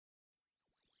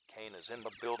Pain is in the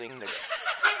building.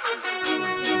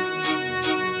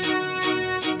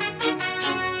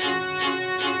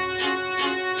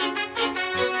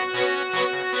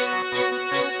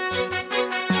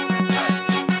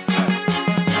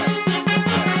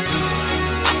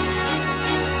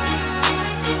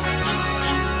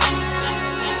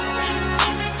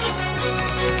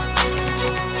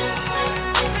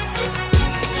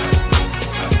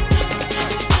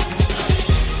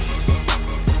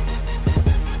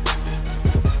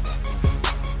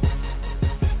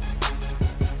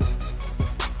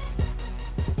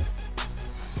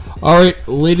 All right,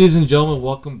 ladies and gentlemen,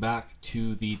 welcome back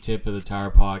to the Tip of the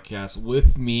Tower podcast.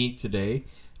 With me today,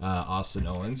 Austin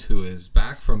Owens, who is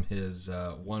back from his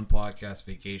one podcast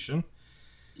vacation.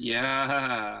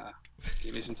 Yeah,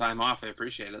 give me some time off. I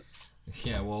appreciate it.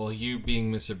 Yeah, well, you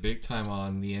being Mr. Big Time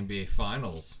on the NBA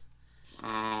Finals.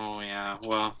 Oh, yeah.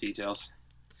 Well, details.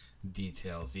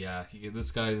 Yeah. This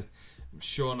guy's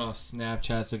showing off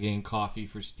Snapchats of getting coffee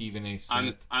for Stephen A.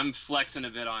 Smith. I'm flexing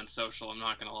a bit on social, I'm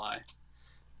not going to lie.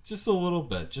 Just a little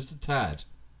bit, just a tad.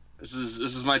 This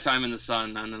is my time in the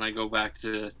sun, and then I go back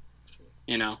to,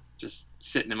 just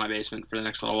sitting in my basement for the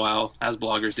next little while, as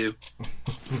bloggers do.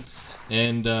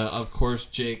 And, of course,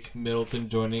 Jake Middleton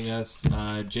joining us.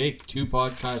 Jake, 2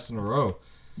 podcasts in a row.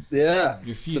 Yeah,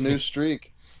 it's a new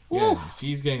streak. Yeah, your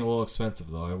fee's getting a little expensive,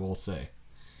 though, I will say.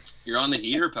 You're on the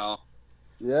heater, pal.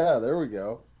 Yeah, there we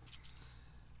go.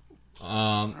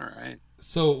 All right.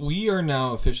 So we are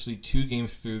now officially 2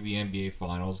 games through the NBA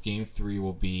Finals. Game 3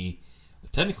 will be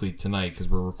technically tonight because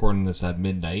we're recording this at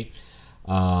midnight.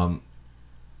 What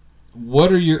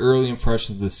are your early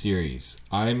impressions of the series?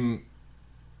 I'm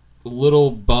a little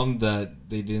bummed that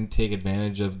they didn't take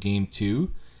advantage of Game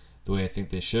 2 the way I think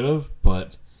they should have,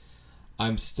 but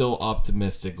I'm still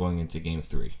optimistic going into Game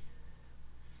 3.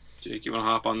 Jake, you want to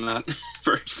hop on that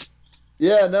first?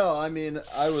 Yeah, no, I mean,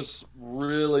 I was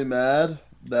really mad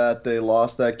that they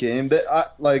lost that game. I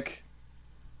don't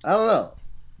know.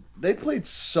 They played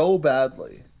so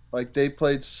badly. They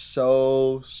played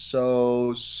so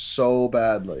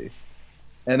badly.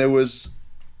 And it was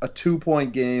a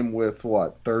 2-point game with,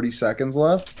 30 seconds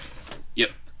left?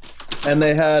 Yep. And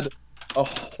they had a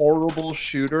horrible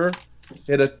shooter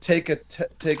hit a take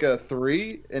a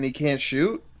 3, and he can't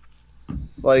shoot.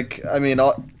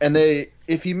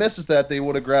 If he misses that, they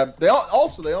would have grabbed... They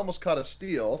almost caught a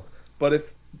steal. But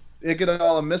if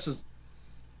Iguodala misses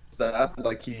that,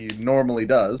 like he normally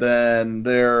does, then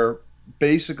they're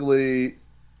basically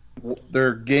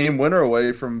their game winner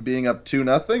away from being up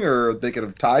 2-0, or they could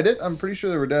have tied it. I'm pretty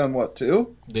sure they were down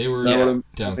 2. They were down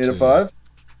 2. 5.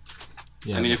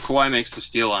 Yeah. I mean, if Kawhi makes the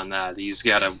steal on that, he's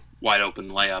got a wide open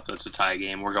layup. It's a tie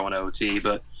game. We're going to OT,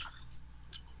 but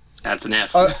that's an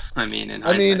if. As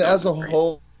a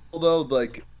whole, though,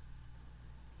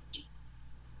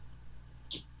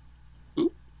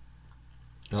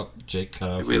 Oh, Jake cut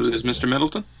off. Did we lose Mr.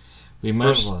 Middleton? We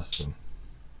might have lost him.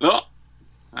 Oh,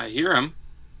 I hear him.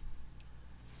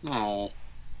 Oh.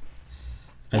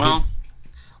 Well,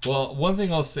 one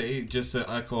thing I'll say, just to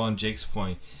echo on Jake's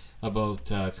point about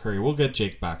Curry, we'll get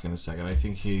Jake back in a second. I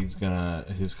think his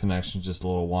connection's just a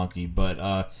little wonky.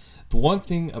 But the one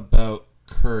thing about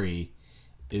Curry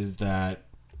is that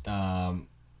that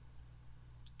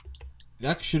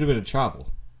should have been a travel.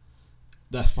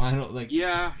 That final,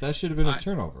 that should have been a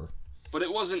turnover. But it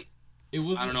wasn't. I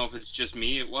don't know if it's just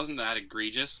me. It wasn't that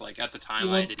egregious. At the time,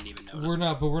 I didn't even notice. We're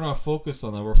not focused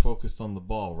on that. We're focused on the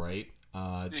ball, right?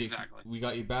 Jake, exactly. We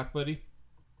got you back, buddy?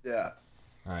 Yeah.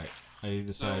 All right. I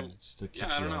decided to kick you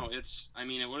I don't out. know.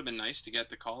 It would have been nice to get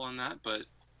the call on that, but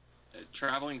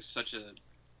traveling's such a...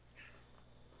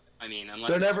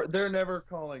 unless... They're never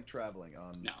calling traveling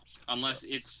on... No, unless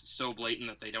it's so blatant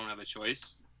that they don't have a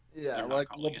choice. Yeah, like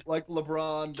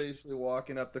LeBron basically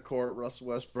walking up the court, Russell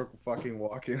Westbrook fucking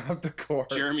walking up the court.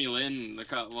 Jeremy Lin,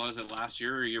 was it last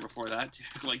year or a year before that,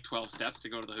 took 12 steps to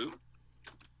go to the hoop.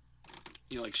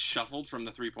 He shuffled from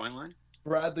the 3-point line.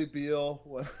 Bradley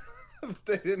Beal,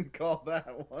 they didn't call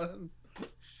that one.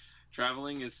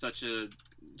 Traveling is such a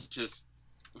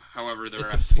however the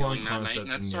It's a refs feeling that foreign night, and concept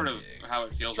that's in sort the of NBA. how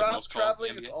it feels. With most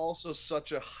Traveling calls is also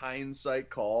such a hindsight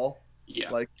call. Yeah.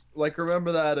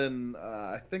 Remember that in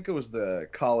I think it was the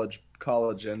college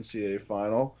NCAA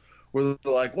final where they're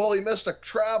like, well, he missed a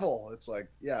travel. It's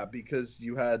because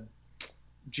you had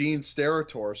Gene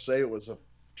Steratore say it was a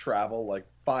travel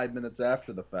 5 minutes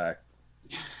after the fact.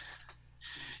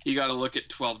 You got to look at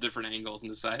 12 different angles and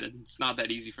decide it's not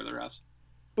that easy for the refs.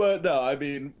 But no,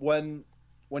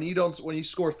 when you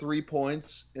score 3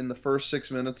 points in the first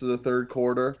 6 minutes of the third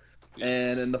quarter,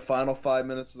 and in the final 5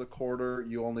 minutes of the quarter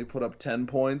you only put up 10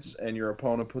 points and your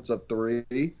opponent puts up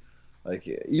 3, Like,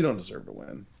 you don't deserve to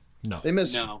win. No. They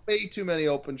missed way too many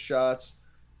open shots,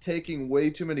 taking way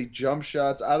too many jump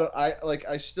shots.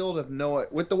 I still have no,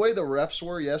 with the way the refs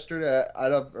were yesterday,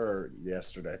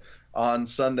 on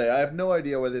Sunday, I have no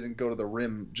idea why they didn't go to the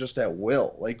rim just at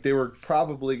will. Like, they were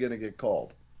probably going to get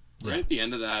called. Right at the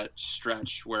end of that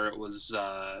stretch where it was,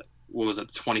 what was it,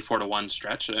 24-1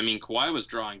 stretch? I mean, Kawhi was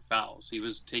drawing fouls. He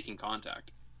was taking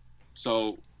contact.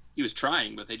 So he was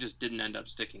trying, but they just didn't end up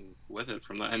sticking with it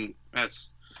from the. And I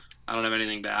don't have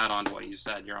anything to add on to what you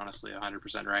said. You're honestly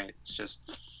 100% right.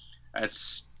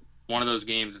 It's one of those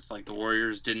games. It's like the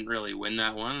Warriors didn't really win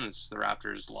that one. It's the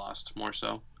Raptors lost more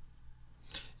so.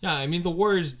 Yeah, I mean the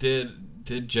Warriors did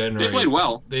generate. They played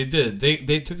well. They did.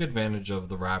 They took advantage of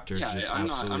the Raptors. Yeah, I'm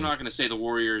not going to say the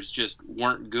Warriors just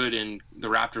weren't good and the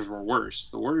Raptors were worse.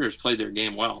 The Warriors played their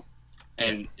game well,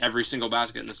 and every single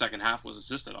basket in the second half was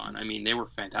assisted on. I mean, they were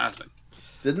fantastic.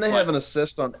 Didn't they have an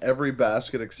assist on every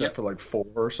basket except for like 4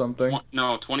 or something?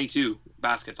 No, 22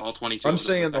 baskets, all 22. I'm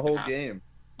saying the whole game.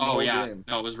 No,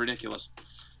 it was ridiculous.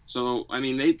 So I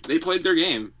mean, they played their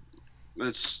game.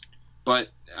 But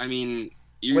I mean.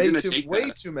 Way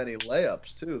too many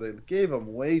layups too. They gave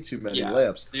them way too many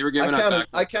layups. They were giving up.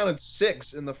 I counted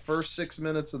 6 in the first 6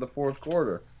 minutes of the fourth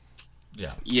quarter.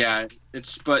 Yeah. Yeah,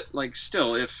 but like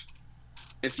still,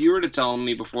 if you were to tell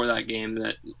me before that game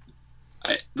that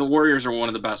the Warriors are one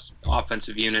of the best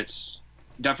offensive units,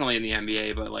 definitely in the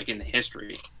NBA, but like in the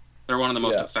history, they're one of the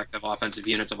most effective offensive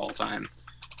units of all time.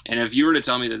 And if you were to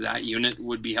tell me that unit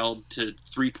would be held to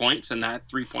 3 points and that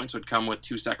 3 points would come with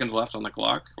 2 seconds left on the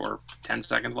clock or 10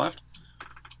 seconds left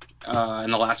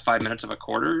in the last 5 minutes of a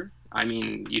quarter, I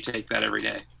mean, you take that every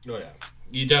day. Oh, yeah.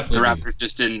 You definitely The Raptors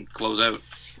just didn't close out.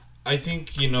 I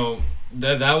think,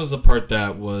 that was the part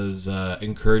that was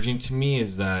encouraging to me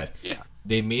is that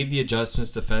they made the adjustments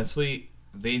defensively.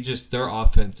 Their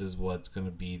offense is what's going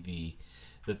to be the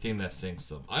thing that sinks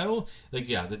them.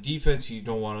 The defense, you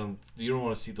don't want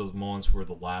to see those moments where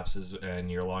the lapses and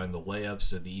you're allowing the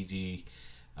layups or the easy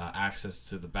access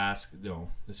to the basket,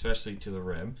 especially to the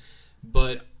rim.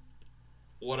 But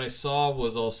what I saw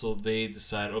was also they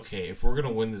decided, okay, if we're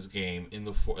gonna win this game in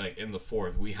the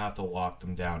fourth, we have to lock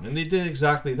them down, and they did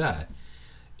exactly that.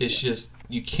 It's just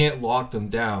you can't lock them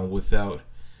down without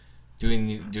doing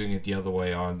it the other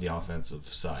way on the offensive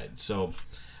side. So.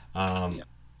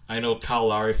 I know Kyle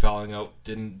Lowry fouling out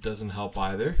doesn't help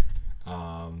either,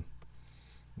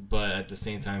 but at the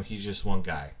same time, he's just one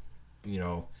guy.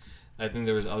 I think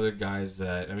there was other guys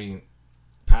that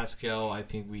Pascal. I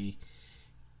think we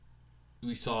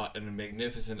saw a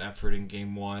magnificent effort in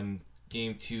Game 1.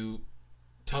 Game 2,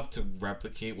 tough to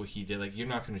replicate what he did. Like you're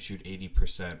not going to shoot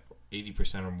 80%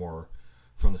 or more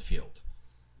from the field.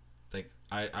 Like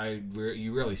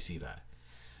you rarely see that.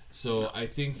 So I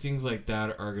think things like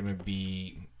that are going to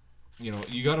be.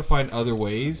 You got to find other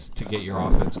ways to get your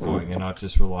offense going and not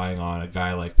just relying on a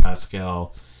guy like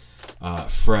Pascal,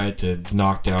 Fred to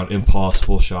knock down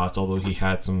impossible shots, although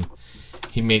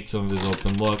he made some of his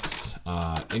open looks.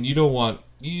 And you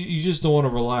just don't want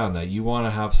to rely on that. You want to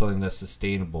have something that's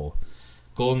sustainable.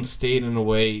 Golden State, in a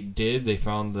way, did. They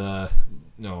found the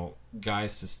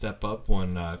guys to step up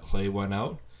when Clay went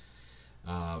out.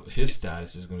 His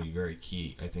status is going to be very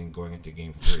key, I think, going into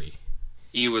Game 3.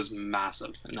 He was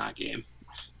massive in that game.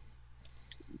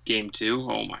 Game 2,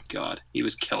 oh my God, he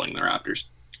was killing the Raptors.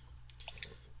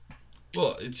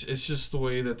 Well, it's just the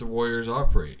way that the Warriors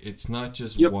operate. It's not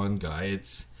just one guy.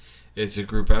 It's a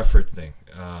group effort thing.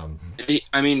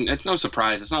 I mean, it's no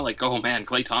surprise. It's not like, oh man,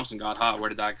 Klay Thompson got hot. Where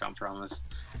did that come from?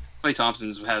 Klay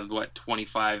Thompson's had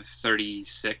 25,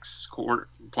 36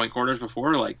 point quarters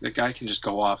before. Like the guy can just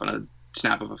go off on a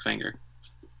snap of a finger.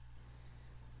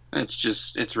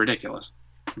 It's ridiculous.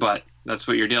 But that's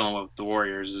what you're dealing with. The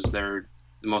Warriors is they're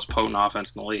the most potent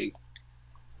offense in the league.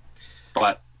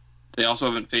 But they also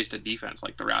haven't faced a defense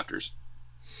like the Raptors,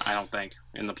 I don't think,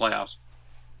 in the playoffs.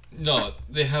 No,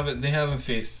 they haven't. They haven't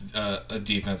faced a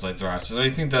defense like the Raptors. I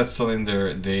think that's something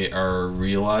they are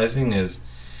realizing is,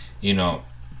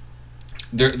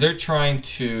 they're trying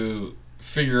to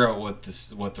figure out what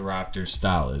the Raptors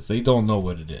style is. They don't know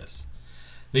what it is.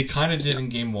 They kind of did in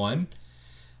Game 1.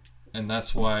 And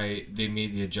that's why they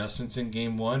made the adjustments in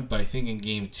Game 1. But I think in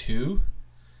Game 2,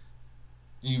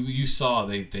 you saw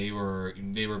they were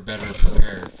better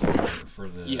prepared for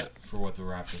what the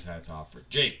Raptors had to offer.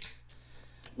 Jake,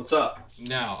 what's up?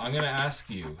 Now I'm going to ask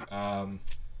you,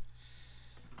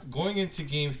 going into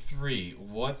Game 3,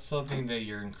 what's something that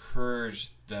you're encouraged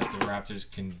that the Raptors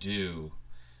can do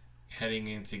heading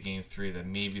into Game 3 that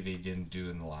maybe they didn't do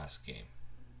in the last game?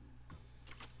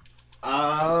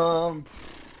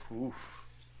 Oof.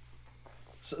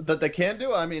 So that they can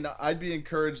do. I mean, I'd be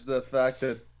encouraged the fact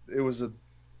that it was a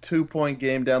 2-point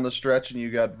game down the stretch and you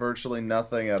got virtually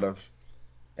nothing out of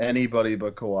anybody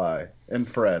but Kawhi and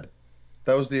Fred.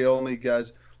 That was the only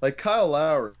guys. Like Kyle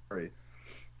Lowry,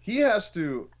 he has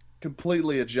to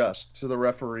completely adjust to the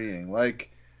refereeing.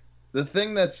 Like, the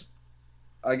thing that's,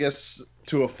 I guess,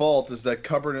 to a fault is that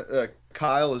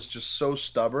Kyle is just so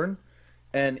stubborn,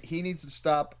 and he needs to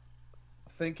stop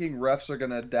thinking refs are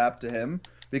going to adapt to him,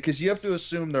 because you have to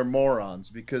assume they're morons,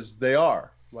 because they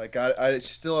are. Like, I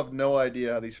still have no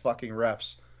idea how these fucking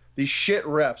refs, these shit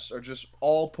refs, are just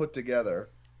all put together.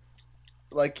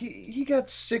 Like, he got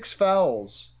 6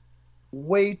 fouls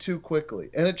way too quickly,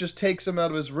 and it just takes him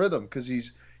out of his rhythm, because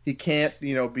he can't,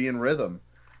 be in rhythm.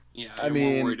 Yeah, I'm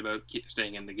more worried about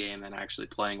staying in the game than actually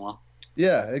playing well.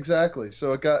 Yeah, exactly.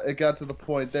 So it got to the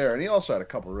point there, and he also had a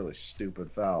couple really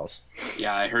stupid fouls.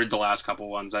 Yeah, I heard the last couple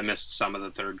ones. I missed some of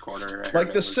the third quarter.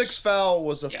 Like the 6th foul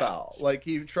was a foul. Like,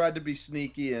 he tried to be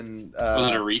sneaky and was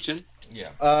it a reach-in?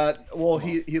 Yeah. Well,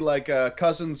 he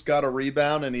Cousins got a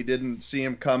rebound and he didn't see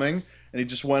him coming, and he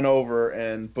just went over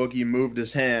and Boogie moved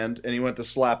his hand and he went to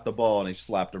slap the ball and he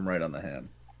slapped him right on the hand.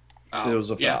 It was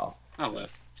a foul. I'll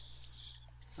live.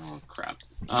 Oh, crap.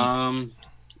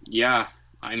 Yeah,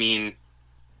 I mean,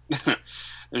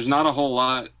 there's not a whole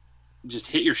lot. Just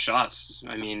hit your shots.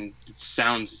 I mean, it's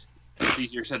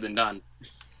easier said than done,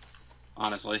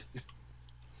 honestly.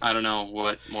 I don't know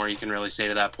what more you can really say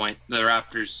to that point. The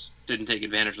Raptors didn't take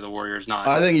advantage of the Warriors not.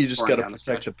 I think you just got to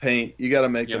protect the paint. You got to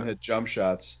make them hit jump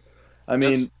shots. I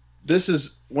mean, this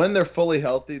is when they're fully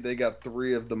healthy, they got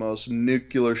 3 of the most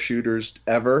nuclear shooters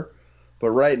ever. But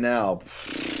right now,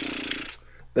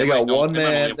 they got one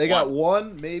man. They got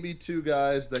one, maybe 2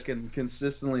 guys that can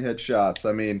consistently hit shots.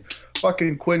 I mean,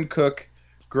 fucking Quinn Cook,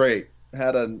 great.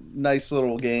 Had a nice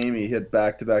little game. He hit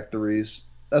back-to-back threes.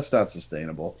 That's not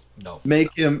sustainable. No.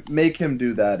 Make him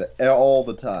do that all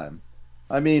the time.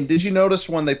 I mean, did you notice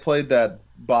when they played that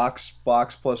box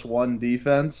plus 1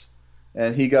 defense,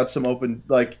 and he got some open,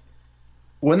 like,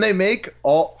 when they make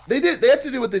they have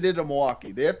to do what they did to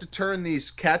Milwaukee. They have to turn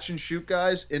these catch and shoot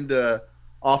guys into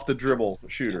off the dribble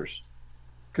shooters.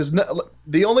 Because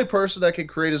the only person that can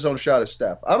create his own shot is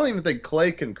Steph. I don't even think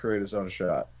Clay can create his own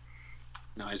shot.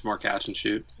 No, he's more catch and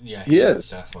shoot. Yeah, he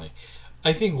is definitely.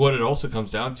 I think what it also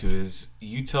comes down to is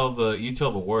you tell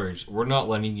the Warriors, we're not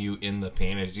letting you in the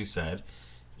paint, as you said.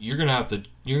 You're gonna have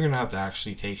to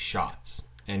actually take shots.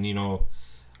 And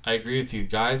I agree with you.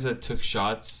 Guys that took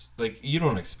shots, like, you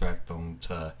don't expect them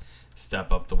to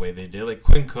step up the way they did. Like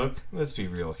Quinn Cook, let's be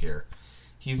real here.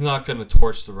 He's not going to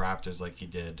torch the Raptors like he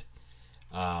did,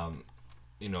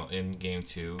 in Game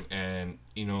 2. And,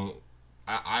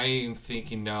 I am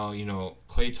thinking now,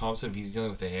 Klay Thompson, if he's dealing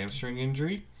with a hamstring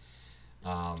injury,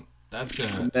 that's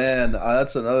going to... Man,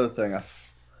 that's another thing.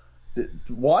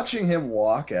 Watching him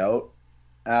walk out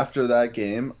after that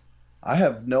game, I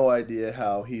have no idea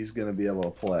how he's going to be able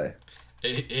to play.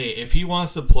 Hey, if he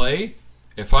wants to play,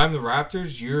 if I'm the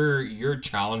Raptors, you're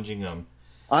challenging him.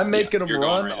 I'm making him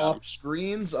run off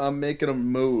screens. I'm making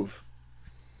him move.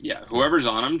 Yeah, whoever's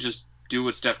on him, just do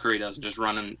what Steph Curry does, just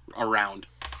running around.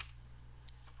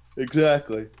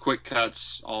 Exactly. Quick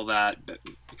cuts, all that. But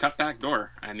cut back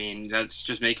door. I mean, that's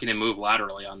just making him move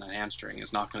laterally on that hamstring.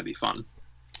 It's not going to be fun.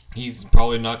 He's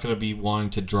probably not going to be one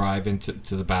to drive into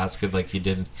the basket like he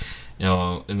did,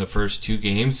 in the first 2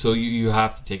 games. So you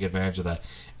have to take advantage of that.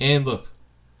 And look,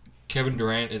 Kevin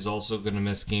Durant is also going to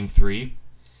miss Game 3.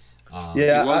 He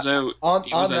was out.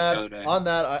 On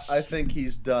that, I think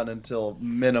he's done until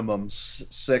minimum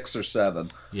 6 or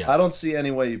 7. Yeah. I don't see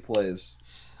any way he plays.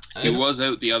 He was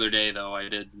out the other day, though. I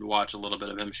did watch a little bit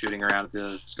of him shooting around at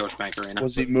the Scotiabank Arena.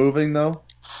 Was he moving, though?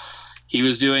 He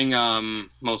was doing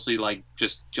mostly like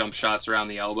just jump shots around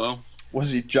the elbow. Was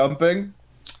he jumping?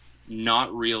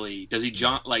 Not really. Does he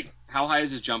jump? Like, how high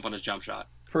is his jump on his jump shot?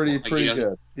 Pretty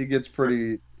good. He gets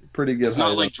pretty good. It's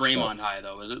not like Draymond high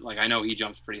though, is it? Like, I know he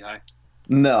jumps pretty high.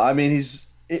 No, I mean it's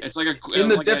like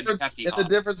the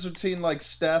difference between like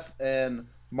Steph and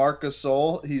Marc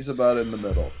Gasol. He's about in the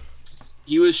middle.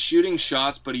 He was shooting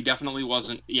shots, but he definitely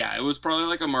wasn't. Yeah, it was probably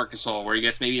like a Marc Gasol where he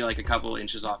gets maybe like a couple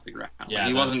inches off the ground. Yeah, like,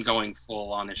 he wasn't going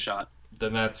full on his shot.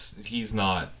 Then he's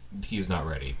not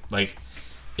ready. Like,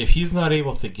 if he's not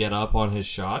able to get up on his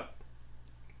shot,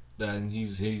 then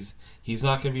he's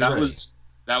not going to be ready.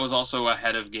 That was also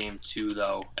ahead of Game 2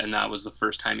 though, and that was the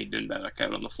first time he'd been back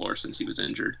out on the floor since he was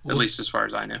injured. At least as far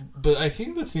as I know. But I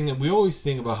think the thing that we always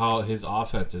think about how his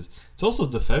offense is, it's also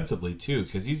defensively too,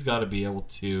 because he's got to be able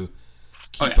to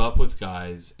keep up with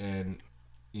guys, and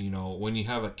when you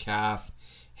have a calf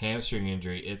hamstring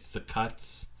injury, it's the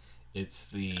cuts, It's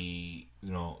the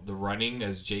the running,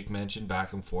 as Jake mentioned,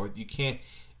 back and forth. You can't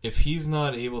if he's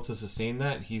not able to sustain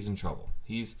that, he's in trouble.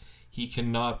 He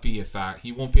cannot be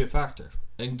he won't be a factor,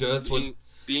 and that's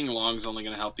being long is only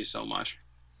going to help you so much.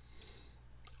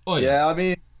 Oh yeah. I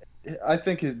mean, I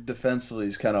think defensively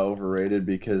he's kind of overrated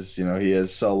because he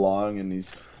is so long and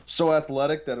he's so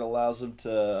athletic that it allows him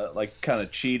to like kind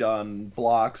of cheat on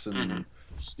blocks and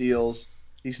steals.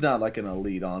 He's not like an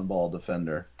elite on-ball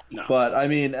defender. No. But I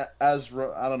mean, I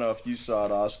don't know if you saw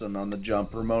it, Austin, on the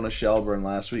jump. Ramona Shelburne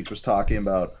last week was talking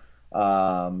about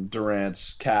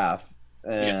Durant's calf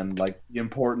and like the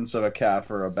importance of a calf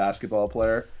for a basketball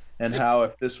player, and how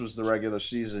if this was the regular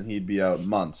season, he'd be out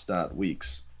months, not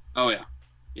weeks. Oh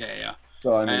yeah.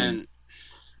 So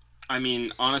I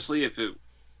mean, honestly, if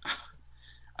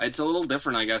it's a little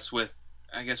different, I guess.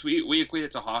 We equate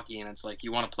it to hockey, and it's like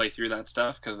you want to play through that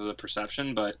stuff because of the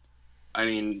perception, but. I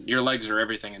mean, your legs are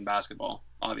everything in basketball,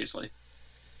 obviously.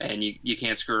 And you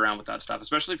can't screw around with that stuff,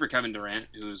 especially for Kevin Durant,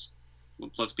 who's,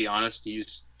 let's be honest,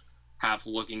 he's half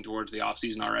looking towards the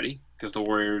offseason already because the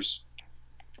Warriors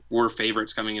were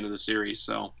favorites coming into the series.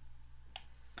 So,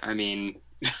 I mean,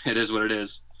 it is what it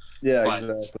is. Yeah, but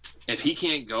exactly. If he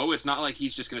can't go, it's not like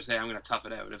he's just going to say, I'm going to tough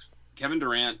it out. If Kevin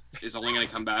Durant is only going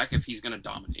to come back if he's going to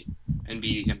dominate and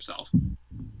be himself.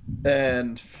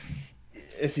 And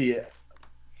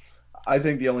I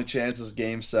think the only chance is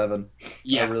Game 7.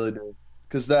 Yeah. I really do.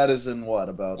 Because that is in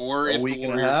about a week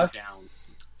and a half? Down.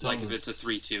 Like if it's a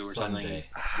 3-2 or Sunday.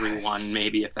 something, 3-1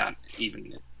 maybe if that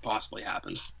even possibly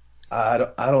happens. I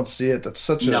don't see it. That's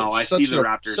such a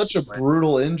Raptors such a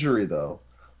brutal injury though.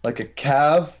 Like a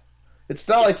calf. It's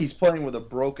not like he's playing with a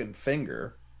broken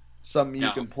finger. Something you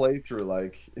can play through.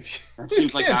 Like it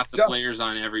seems like half the players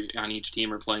on each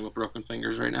team are playing with broken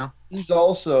fingers right now. He's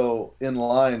also in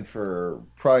line for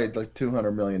probably like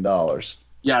 $200 million.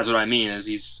 Yeah, that's what I mean.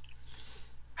 Is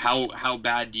how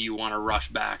bad do you want to rush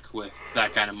back with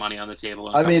that kind of money on the table?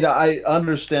 I mean, I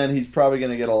understand he's probably going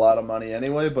to get a lot of money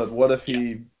anyway, but what if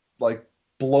he like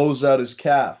blows out his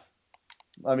calf?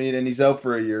 I mean, and he's out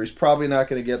for a year. He's probably not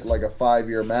going to get like a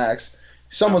 5-year max.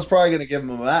 Someone's probably going to give him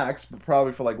a max, but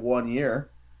probably for like 1 year.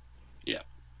 Yeah.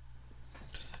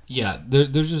 Yeah,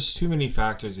 there's just too many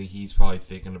factors that he's probably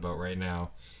thinking about right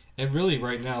now. And really,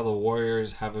 right now, the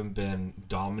Warriors haven't been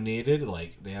dominated.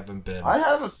 Like, they haven't been...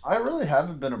 I really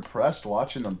haven't been impressed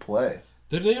watching them play.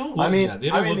 They don't look,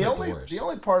 the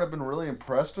only part I've been really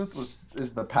impressed with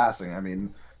is the passing. I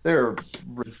mean, they're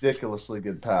ridiculously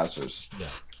good passers.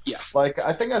 Yeah. Like,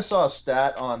 I think I saw a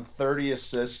stat on 30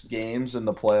 assist games in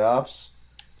the playoffs.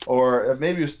 Or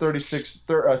maybe it was 30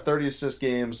 assist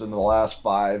games in the last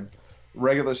 5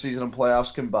 regular season and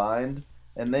playoffs combined,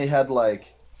 and they had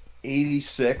like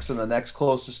 86, and the next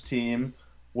closest team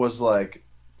was like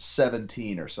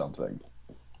 17 or something.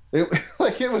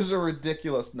 It was a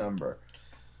ridiculous number,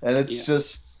 and it's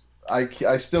just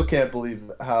I still can't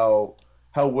believe how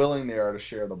willing they are to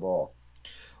share the ball.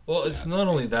 Well, it's not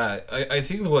only that. I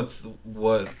think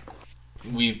what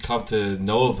we've come to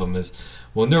know of them is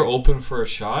when they're open for a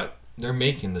shot, they're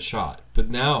making the shot. But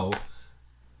now,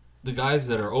 the guys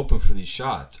that are open for these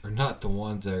shots are not the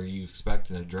ones that you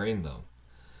expecting to drain them.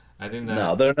 I think that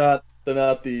no, they're not. They're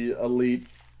not the elite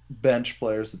bench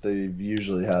players that they've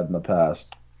usually had in the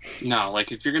past. No,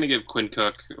 like if you're going to give Quinn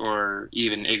Cook or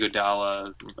even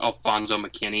Iguodala, Alfonso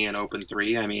McKinney an open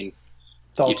 3, I mean,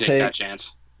 you take that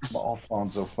chance.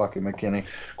 Alfonso fucking McKinney.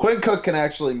 Quinn Cook can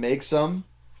actually make some.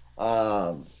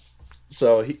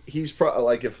 So he's probably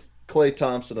like if Klay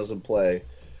Thompson doesn't play,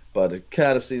 but it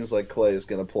kind of seems like Klay is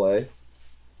going to play.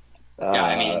 Yeah,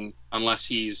 I mean, unless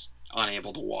he's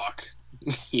unable to walk,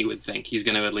 you would think he's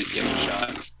going to at least give him a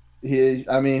shot.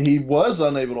 He was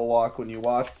unable to walk when you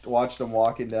watched him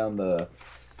walking down the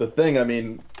thing. I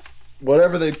mean,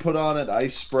 whatever they put on it,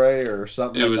 ice spray or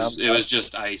something. It was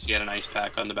just ice. He had an ice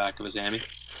pack on the back of his hammy.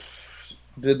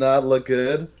 Did not look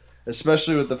good,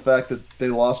 especially with the fact that they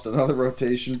lost another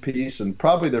rotation piece and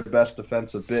probably their best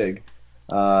defensive big,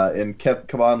 and kept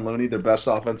Kevon Looney, their best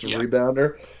offensive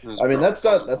rebounder. I mean, that's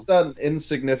not an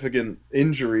insignificant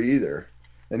injury either,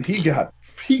 and he got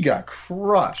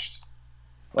crushed.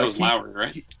 That was Lowry,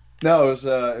 right? No,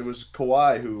 it was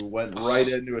Kawhi who went right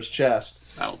into his chest,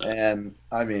 and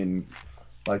I mean,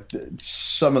 like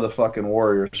some of the fucking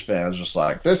Warriors fans just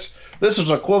like this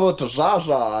is equivalent to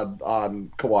Zaza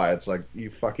on Kawhi. It's like, you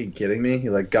fucking kidding me? He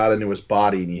like got into his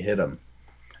body and he hit him,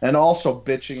 and also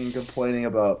bitching and complaining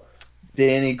about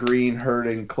Danny Green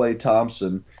hurting Klay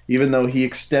Thompson, even though he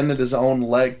extended his own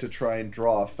leg to try and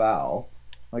draw a foul.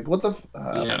 Like what the?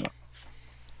 I don't know.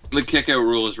 The kick-out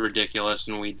rule is ridiculous,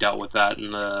 and we dealt with that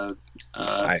in the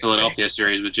Philadelphia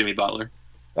series with Jimmy Butler.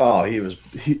 Oh,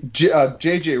 JJ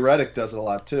Redick does it a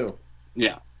lot too.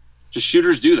 Yeah, just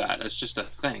shooters do that. It's just a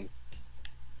thing,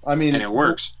 I mean, and it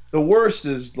works. the worst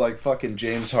is like fucking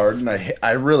James Harden.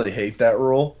 I really hate that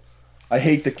rule. I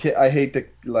hate the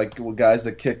like guys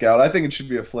that kick out. I think it should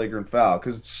be a flagrant foul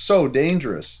because it's so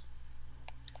dangerous.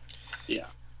 Yeah.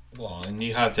 Well, and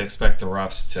you have to expect the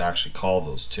refs to actually call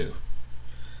those too.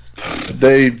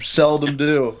 They seldom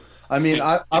do. I mean,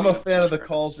 I'm a fan of the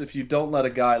calls. If you don't let a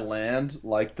guy land,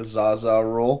 like the Zaza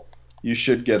rule, you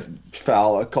should get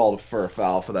called for a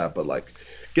foul for that. But like,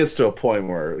 gets to a point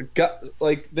where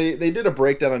they did a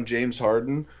breakdown on James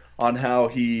Harden on how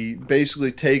he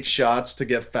basically takes shots to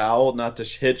get fouled, not to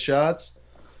hit shots,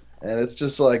 and it's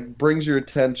just like brings your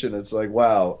attention. It's like,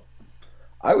 wow,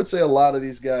 I would say a lot of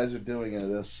these guys are doing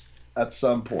this at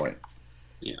some point.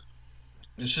 Yeah.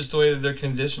 It's just the way that they're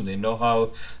conditioned. They know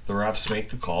how the refs make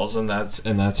the calls, and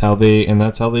that's how they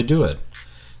do it.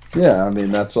 Yeah, I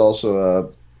mean that's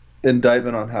also a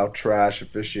indictment on how trash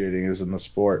officiating is in the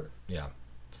sport. Yeah.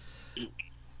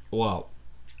 Well,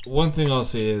 one thing I'll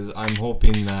say is I'm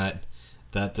hoping that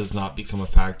does not become a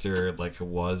factor like it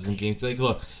was in games. Like,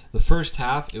 look, the first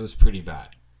half it was pretty bad.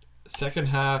 Second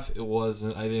half it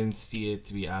wasn't. I didn't see it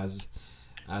to be as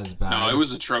bad. No, it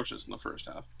was atrocious in the first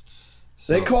half.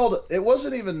 So, they called it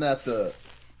wasn't even that the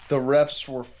refs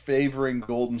were favoring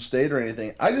Golden State or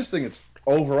anything. I just think it's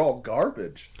overall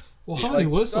garbage. Well, how many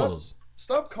whistles?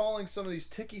 Stop calling some of these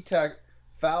ticky-tack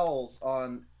fouls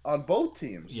on both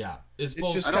teams. Yeah, it's it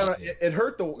both. Just kind of it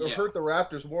hurt the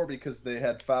Raptors more because they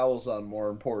had fouls on more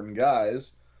important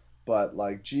guys. But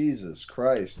like Jesus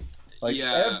Christ, like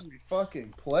every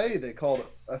fucking play they called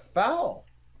a foul.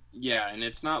 Yeah, and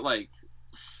it's not like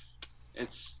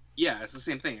it's the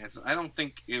same thing. I don't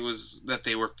think it was that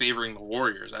they were favoring the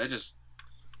Warriors.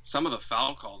 Some of the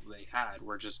foul calls they had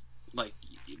were just like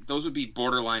those would be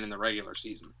borderline in the regular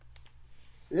season.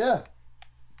 Yeah.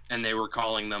 And they were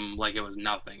calling them like it was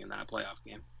nothing in that playoff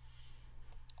game.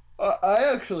 I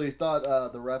actually thought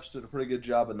the refs did a pretty good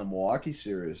job in the Milwaukee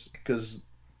series because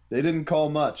they didn't call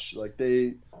much. Like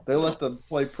they let them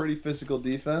play pretty physical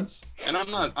defense. And I'm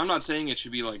not saying it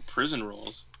should be like prison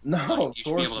rules. No, like, of course you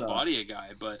should be able to not. body a guy,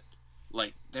 but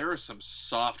like there are some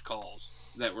soft calls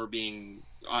that were being.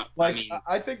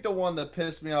 I think the one that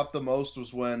pissed me off the most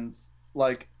was when,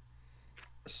 like,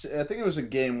 I think it was in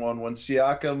Game 1 when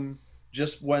Siakam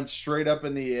just went straight up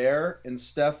in the air and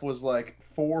Steph was like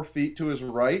 4 feet to his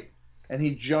right and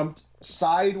he jumped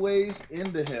sideways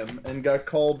into him and got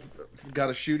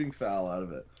a shooting foul out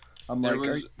of it. I'm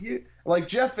like,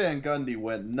 Jeff Van Gundy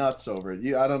went nuts over it.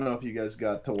 I don't know if you guys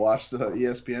got to watch the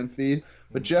ESPN feed,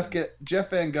 but Jeff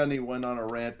Van Gundy went on a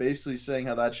rant basically saying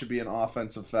how that should be an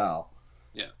offensive foul.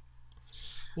 Yeah.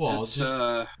 Well,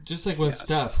 just like when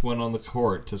Steph went on the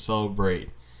court to celebrate.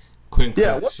 What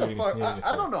the fuck?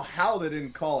 I don't know how they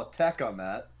didn't call a tech on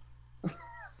that.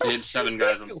 They had 7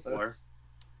 guys on the floor.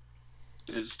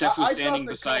 Steph was standing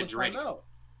beside Drake.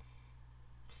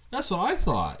 That's what I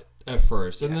thought at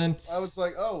first, and then I was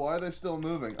like, "Oh, why are they still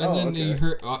moving?" And then you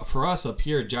heard for us up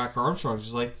here, Jack Armstrong's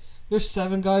just like, "There's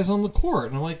 7 guys on the court,"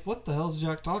 and I'm like, "What the hell is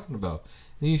Jack talking about?"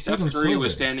 And you see them Curry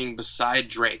was standing beside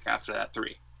Drake after that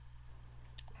 3.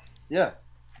 Yeah.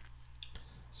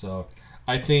 So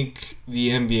I think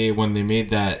the NBA, when they made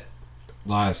that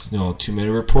last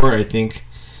 2-minute report, I think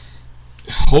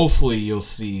hopefully you'll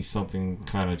see something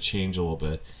kind of change a little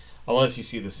bit, unless you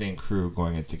see the same crew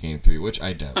going into Game 3, which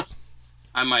I doubt.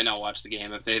 I might not watch the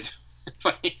game if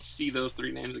I see those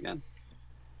 3 names again.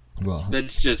 Well,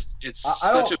 that's just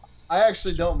I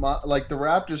actually don't mind. Like the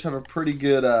Raptors have a pretty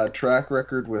good track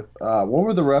record with what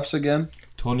were the refs again?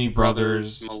 Tony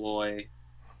Brothers, Malloy,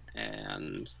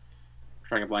 and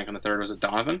trying to blank on the third. Was it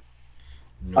Donovan?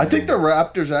 No. I think the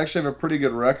Raptors actually have a pretty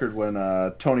good record when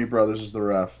Tony Brothers is the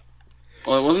ref.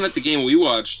 Well, it wasn't at the game we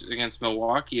watched against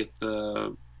Milwaukee at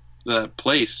the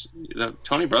place.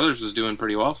 Tony Brothers was doing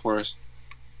pretty well for us.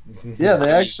 Yeah,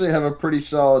 they actually have a pretty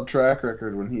solid track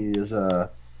record when he's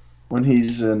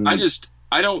in.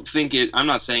 I don't think it. I'm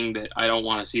not saying that I don't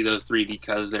want to see those 3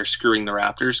 because they're screwing the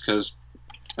Raptors, because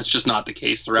that's just not the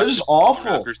case. The Raptors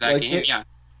awful. The Raptors that game,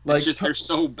 it's just they're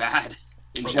so bad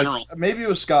in general. Maybe it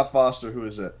was Scott Foster. Who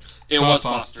is it? It was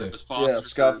Foster. It was Foster. Yeah,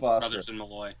 Scott Foster. Brothers and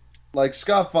Malloy. Like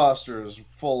Scott Foster is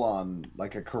full on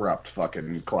like a corrupt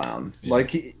fucking clown. Yeah. Like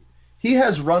he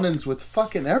has run-ins with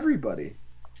fucking everybody.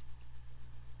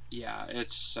 Yeah,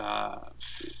 it's hard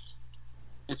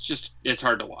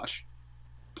to watch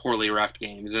poorly reffed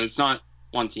games, and it's not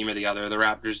one team or the other. The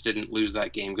Raptors didn't lose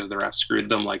that game because the refs screwed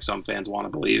them, like some fans want to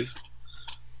believe.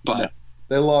 But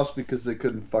they lost because they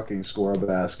couldn't fucking score a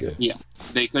basket. Yeah,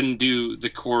 they couldn't do the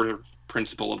quarter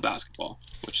principle of basketball,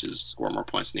 which is score more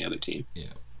points than the other team. Yeah.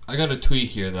 I got a tweet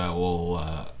here that will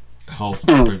help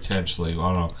potentially. I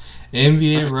don't know.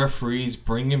 NBA referees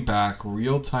bringing back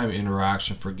real-time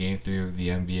interaction for Game 3 of the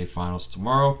NBA Finals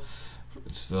tomorrow.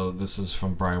 So this is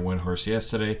from Brian Windhorst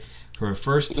yesterday. For the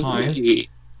first time,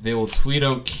 they will tweet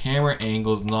out camera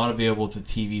angles not available to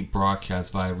TV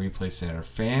broadcast via Replay Center.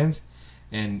 Fans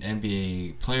and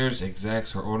NBA players,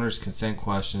 execs, or owners can send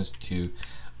questions to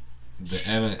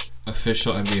the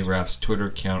official NBA ref's Twitter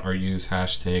account or use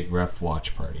hashtag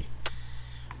 #RefWatchParty.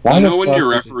 I know when you're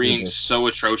refereeing so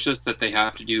atrocious that they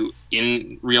have to do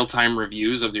in real-time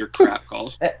reviews of your crap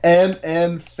calls.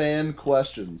 And fan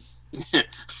questions.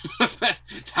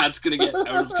 That's going to get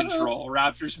out of control.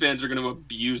 Raptors fans are going to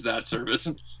abuse that service.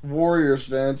 Warriors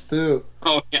fans, too.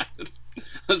 Oh, yeah.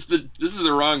 This is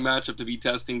the wrong matchup to be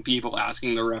testing people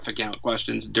asking the ref account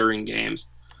questions during games.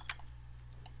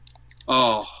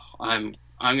 Oh, I'm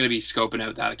going to be scoping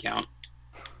out that account.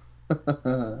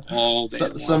 All day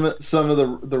some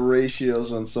of the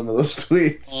ratios on some of those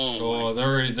tweets. Oh,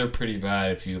 they're pretty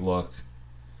bad if you look.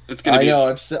 It's gonna be.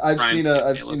 I've seen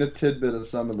a tidbit of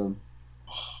some of them.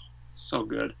 So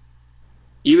good.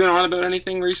 You been on about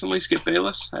anything recently, Skip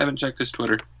Bayless? I haven't checked his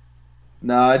Twitter.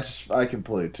 No, I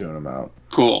completely tune him out.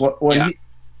 Cool.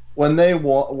 When they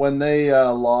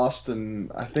lost, and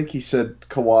I think he said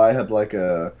Kawhi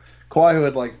who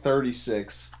had like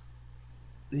 36.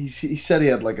 He said he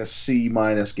had like a C-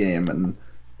 game,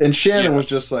 and Shannon was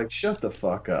just like, "Shut the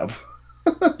fuck up."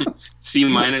 C-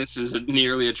 is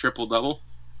nearly a triple double.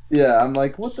 Yeah, I'm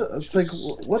like, what the? It's like,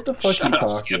 what the fuck are you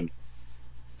talking? Skip.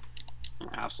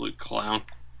 Absolute clown.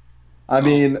 I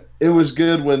mean, it was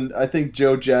good when I think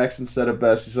Joe Jackson said it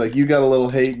best. He's like, "You got a little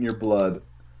hate in your blood."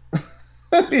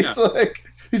 He's like,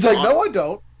 "No, I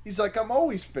don't." He's like, "I'm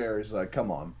always fair." He's like, "Come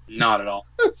on." Not at all.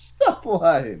 Stop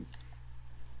lying.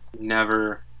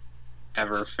 Never,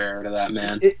 ever fair to that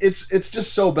man. It's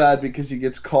just so bad because he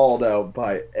gets called out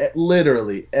by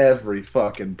literally every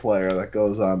fucking player that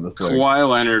goes on the thing. Kawhi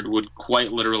Leonard would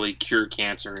quite literally cure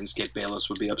cancer, and Skip Bayless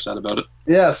would be upset about it.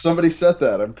 Yeah, somebody said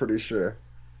that. I'm pretty sure.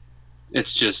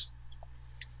 It's just,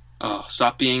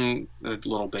 stop being a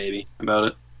little baby about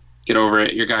it. Get over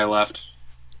it. Your guy left.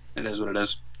 It is what it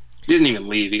is. He didn't even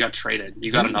leave. He got traded.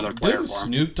 You got another player for him. Didn't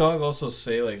Snoop Dogg also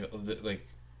say like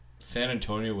San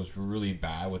Antonio was really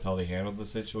bad with how they handled the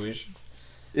situation?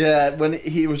 Yeah, when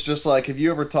he was just like, "Have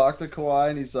you ever talked to Kawhi?"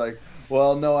 And he's like,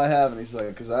 "Well, no, I haven't." He's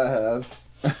like, "'Cause I have."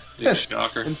 Big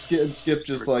shocker. and Skip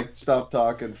just like stopped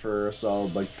talking for a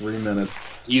solid like 3 minutes.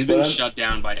 He's been shut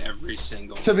down by every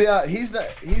single. To be honest,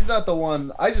 he's not the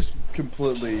one. I just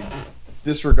completely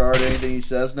disregard anything he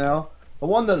says now. The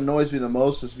one that annoys me the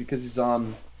most is because he's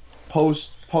on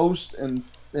post and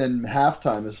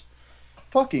halftime is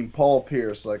fucking Paul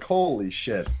Pierce. Like, holy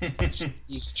shit.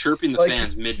 He's chirping the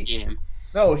fans mid-game.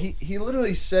 He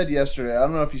literally said yesterday, I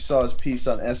don't know if you saw his piece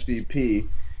on SVP,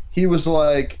 he was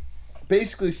like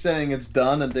basically saying it's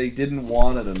done and they didn't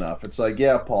want it enough. It's like,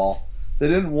 yeah, Paul, they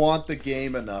didn't want the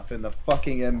game enough in the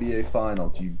fucking NBA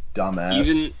Finals, you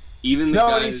dumbass. Even the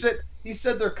guys... and he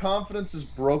said their confidence is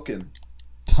broken.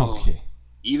 Okay.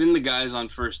 Even the guys on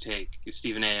First Take,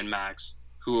 Stephen A. and Max,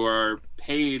 who are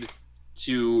paid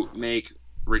to make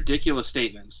ridiculous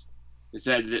statements,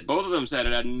 said that both of them said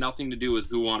it had nothing to do with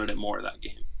who wanted it more that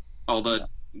game. All the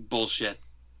bullshit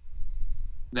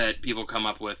that people come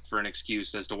up with for an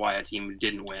excuse as to why a team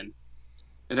didn't win.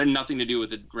 It had nothing to do with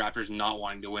the Raptors not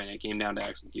wanting to win. It came down to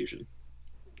execution.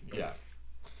 Yeah.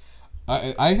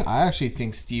 I actually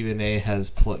think Stephen A.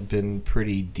 has been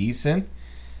pretty decent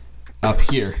up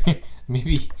here.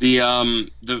 Maybe today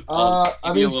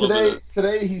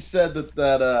he said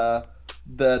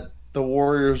that the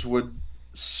Warriors would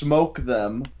smoke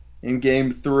them in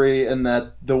Game 3, and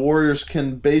that the Warriors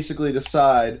can basically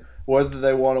decide whether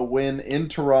they want to win in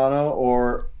Toronto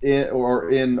or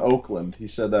in Oakland. He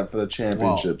said that for the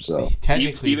championship. Well, so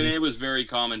technically, Stephen A. was very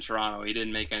calm in Toronto. He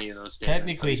didn't make any of those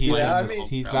statements. Technically, he's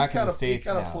back in the States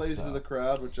now. He kind of plays to the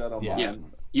crowd, which I don't mind. Yeah.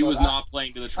 He was not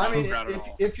playing to the Toronto crowd at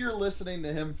all. If you're listening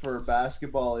to him for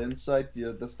basketball insight,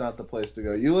 that's not the place to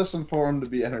go. You listen for him to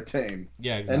be entertained.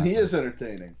 Yeah, exactly. And he is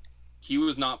entertaining. He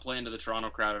was not playing to the Toronto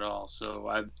crowd at all. So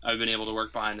I've been able to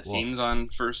work behind the scenes on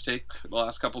First Take the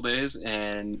last couple days,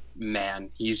 and man,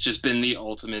 he's just been the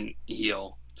ultimate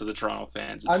heel to the Toronto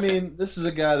fans. This is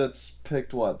a guy that's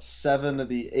picked 7 of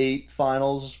the 8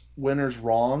 finals winners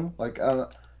wrong. Like,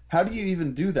 how do you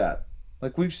even do that?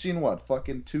 Like, we've seen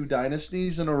fucking 2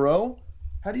 dynasties in a row?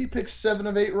 How do you pick 7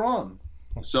 of 8 wrong?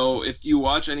 So if you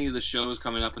watch any of the shows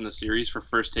coming up in the series for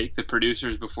First Take, the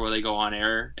producers, before they go on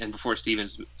air and before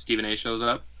Stephen A. shows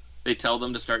up, they tell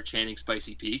them to start chanting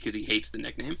Spicy P because he hates the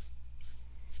nickname.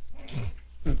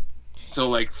 So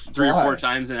like 3 or 4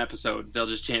 times an episode, they'll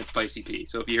just chant Spicy P.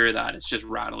 So if you hear that, it's just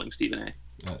rattling Stephen A.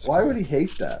 Why would he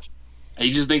hate that?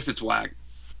 He just thinks it's whack.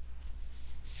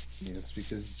 I mean, it's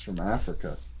because he's from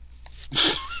Africa.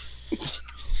 It's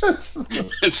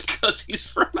because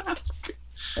he's from Africa.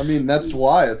 I mean, that's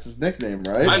why. It's his nickname,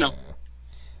 right? I know.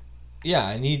 Yeah,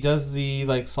 and he does the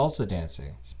like salsa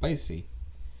dancing. Spicy.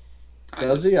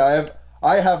 Does he?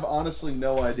 I have honestly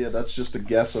no idea. That's just a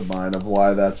guess of mine of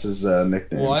why that's his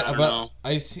nickname. Well, I don't know.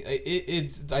 I've seen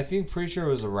it. I think pretty sure it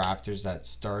was the Raptors that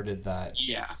started that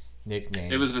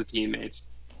nickname. It was the teammates.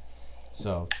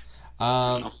 So,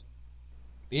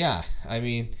 yeah, I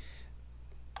mean,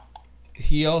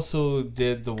 he also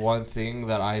did the one thing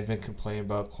that I've been complaining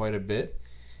about quite a bit,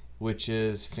 which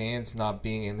is fans not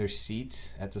being in their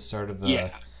seats at the start of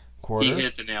the quarter. He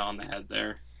hit the nail on the head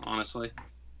there, honestly.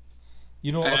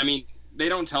 You know, I mean, they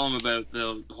don't tell him about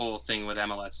the whole thing with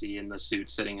MLSE and the suit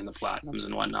sitting in the platinums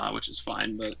and whatnot, which is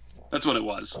fine, but that's what it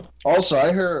was. Also,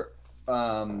 I hear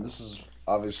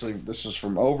this is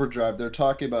from Overdrive. They're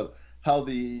talking about how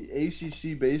the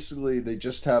ACC basically they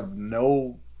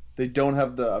don't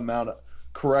have the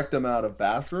correct amount of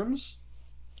bathrooms.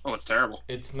 Oh, it's terrible.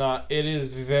 It's not. It is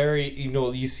very.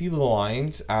 You see the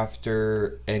lines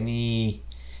after any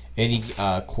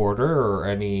quarter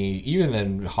or even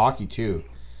in hockey too.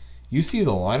 You see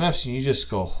the lineups and you just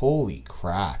go, holy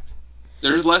crap.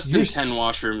 There's less than 10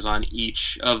 washrooms on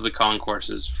each of the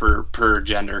concourses per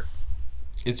gender.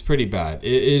 It's pretty bad.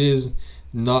 It is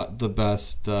not the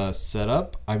best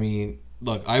setup. I mean,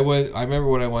 look, I remember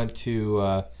when I went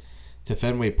to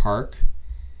Fenway Park,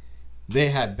 they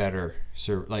had better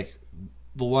like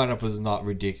the lineup was not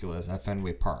ridiculous at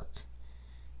Fenway Park.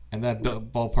 And that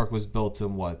ballpark was built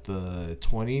in what, the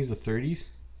 20s, the 30s?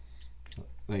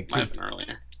 Like might have been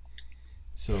earlier.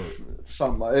 So it's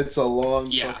a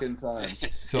long fucking time.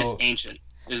 So it's ancient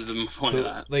is the point of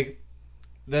that. Like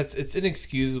it's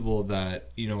inexcusable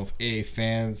that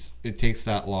fans it takes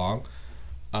that long.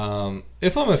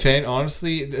 If I'm a fan,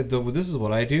 honestly, this is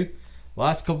what I do.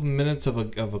 Last couple minutes of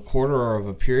a quarter or of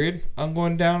a period, I'm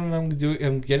going down and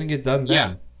I'm getting it done then.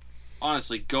 Yeah.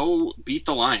 Honestly, go beat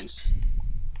the Lions.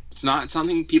 It's not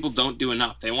something people don't do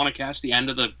enough. They want to catch the end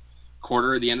of the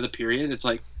quarter or the end of the period. It's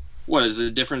like, what is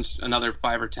the difference? Another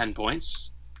 5 or 10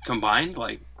 points combined?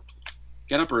 Like,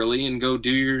 get up early and go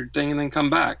do your thing and then come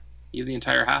back. You have the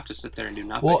entire half to sit there and do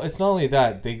nothing. Well, it's not only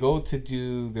that. They go to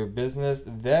do their business,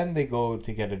 then they go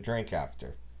to get a drink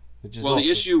after.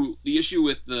 The issue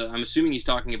with I'm assuming he's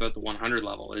talking about the 100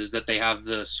 level, is that they have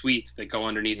the suites that go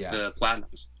underneath the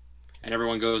platinums. And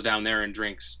everyone goes down there and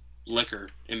drinks liquor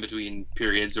in between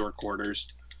periods or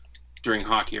quarters during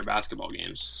hockey or basketball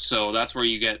games. So that's where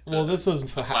you get this was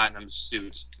the platinum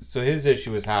suits. So his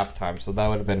issue was halftime, so that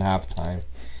would have been halftime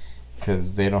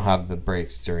because they don't have the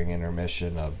breaks during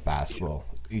intermission of basketball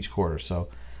each quarter. So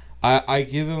I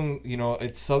give him,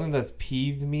 it's something that's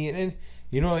peeved me. And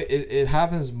it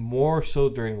happens more so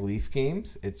during Leaf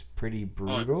games. It's pretty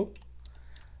brutal.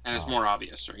 And it's more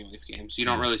obvious during Leaf games. You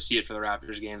don't really see it for the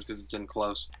Raptors games because it's in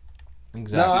close.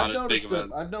 Exactly. No,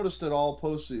 I've noticed it all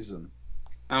postseason.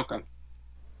 Okay.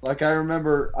 Like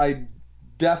I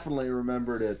definitely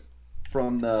remembered it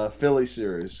from the Philly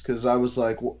series because I was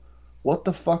like, what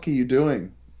the fuck are you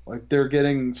doing? Like they're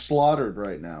getting slaughtered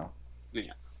right now. Yeah.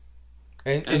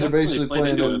 And they're basically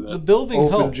playing in the building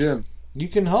open helps. Gym. You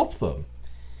can help them.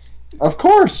 Of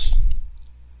course.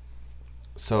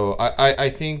 So I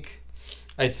think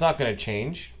it's not going to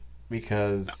change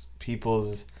because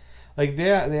people's like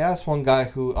they asked one guy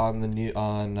who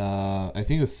on I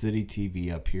think it was City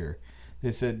TV up here. They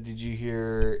said, "Did you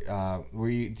hear?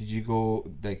 Did you go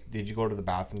to the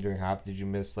bathroom during half? Did you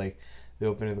miss like the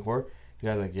opening of the court?" The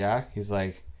guy's like, "Yeah." He's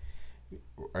like,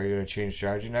 "Are you gonna change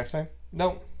strategy next time?"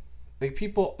 No. Like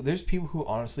there's people who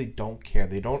honestly don't care.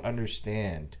 They don't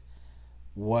understand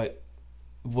what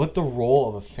the role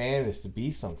of a fan is to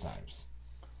be sometimes.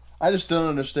 I just don't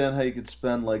understand how you could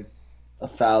spend like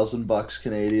 $1,000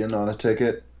 Canadian on a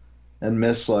ticket and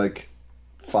miss like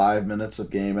 5 minutes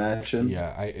of game action.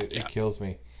 Yeah, it kills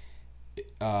me.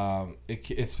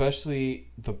 Especially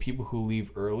the people who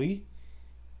leave early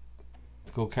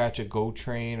to go catch a GO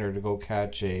train or to go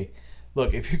catch a...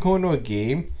 Look, if you're going to a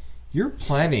game, you're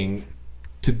planning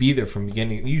to be there from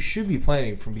beginning. You should be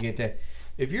planning from beginning to end.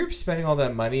 If you're spending all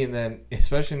that money and then,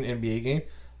 especially in an NBA game,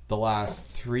 the last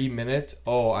 3 minutes,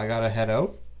 I gotta head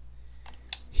out.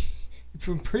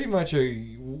 Pretty much,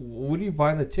 what are you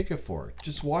buying the ticket for?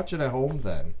 Just watch it at home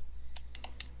then.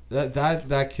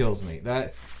 That kills me.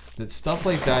 That stuff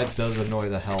like that does annoy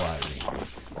the hell out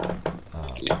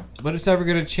of me. Yeah. But it's never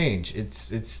gonna change.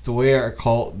 It's the way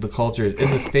the culture is.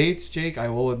 In the States, Jake, I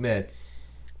will admit,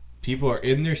 people are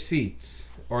in their seats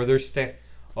or they're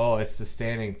oh, it's the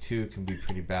standing too can be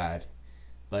pretty bad.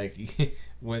 Like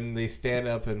when they stand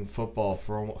up in football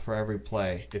for every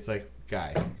play, it's like,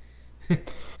 guy.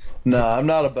 No, I'm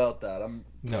not about that.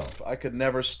 No. I could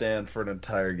never stand for an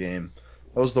entire game.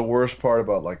 That was the worst part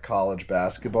about like college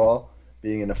basketball,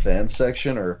 being in a fan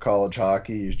section, or college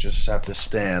hockey. You just have to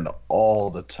stand all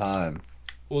the time.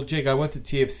 Well, Jake, I went to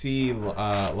TFC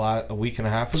a week and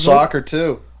a half ago. Soccer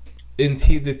too. In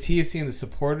the TFC in the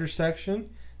supporter section,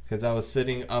 because I was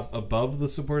sitting up above the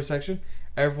supporter section,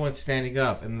 everyone's standing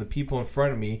up, and the people in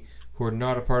front of me who are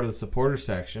not a part of the supporter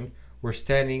section were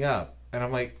standing up, and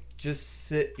I'm like, just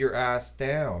sit your ass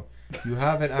down. You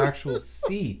have an actual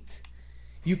seat.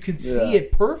 You can see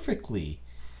it perfectly.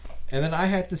 And then I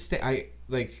had to stay.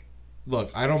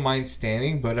 Look, I don't mind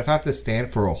standing, but if I have to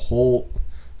stand for a whole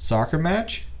soccer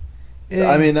match,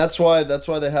 I mean, that's why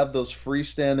they have those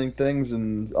freestanding things,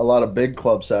 and a lot of big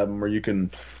clubs have them, where you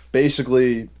can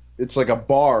basically, it's like a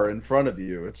bar in front of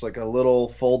you. It's like a little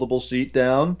foldable seat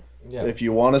down. Yeah. If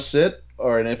you want to sit,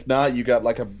 and if not, you got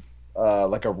like a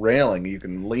railing you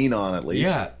can lean on at least.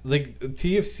 Yeah, like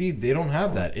TFC, they don't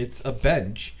have that. It's a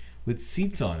bench with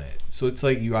seats on it. So it's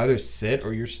like you either sit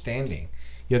or you're standing.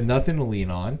 You have nothing to lean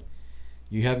on.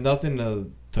 You have nothing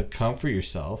to comfort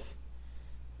yourself.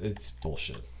 It's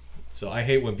bullshit. So I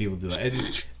hate when people do that.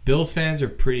 And Bills fans are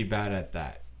pretty bad at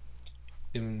that.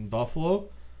 In Buffalo,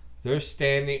 they're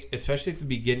standing, especially at the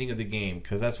beginning of the game,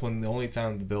 because that's the only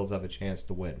time the Bills have a chance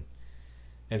to win.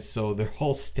 And so they're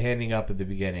all standing up at the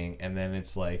beginning, and then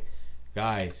it's like,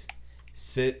 guys,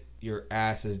 sit your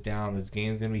asses down. This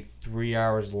game's going to be 3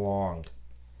 hours long.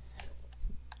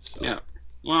 So, yeah.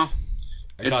 Well,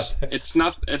 it's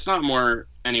not more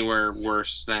anywhere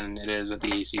worse than it is at the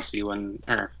ACC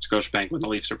or Scotiabank when the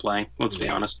Leafs are playing. Let's be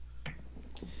honest.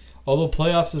 Although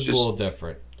playoffs is a little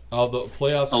different. Although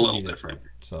playoffs a little different.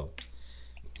 So,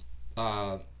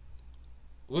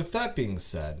 with that being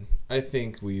said, I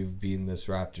think we've beaten this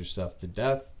Raptor stuff to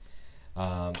death.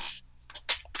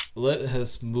 Let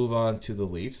us move on to the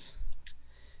Leafs,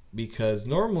 because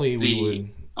normally we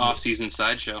would off-season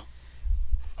sideshow.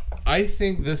 I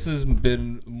think this has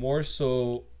been more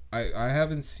so. I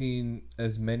haven't seen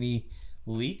as many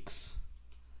leaks.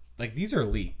 Like, these are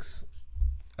leaks,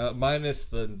 minus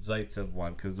the Zaitsev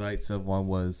one, because Zaitsev one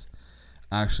was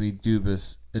actually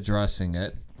Dubas addressing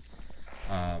it.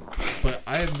 But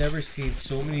I have never seen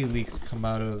so many leaks come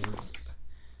out of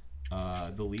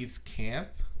the Leafs camp.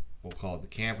 We'll call it the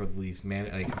camp, or the Leafs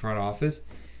front office.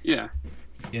 Yeah.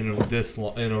 In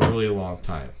a really long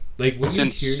time. Like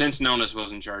since Nonis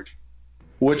was in charge.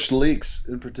 Which leaks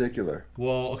in particular?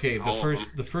 Well, okay,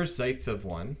 the first Zaitsev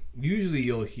one. Usually,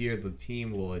 you'll hear the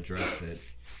team will address it.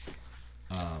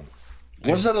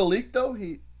 Was that a leak though?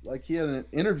 He had an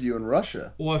interview in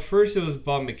Russia. Well, at first it was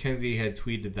Bob McKenzie had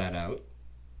tweeted that out,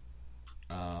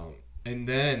 and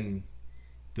then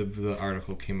the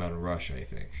article came out in Russia.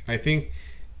 I think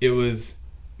it was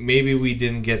maybe we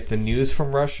didn't get the news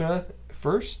from Russia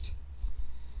first.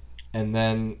 And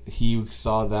then he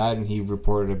saw that and he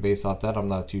reported it based off that. I'm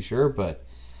not too sure, but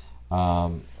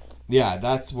yeah,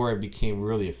 that's where it became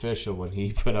really official when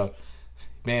he put out.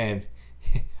 Man,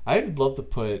 I'd love to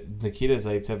put Nikita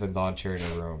Zaitsev and Don Cherry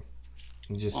in a room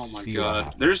and just see what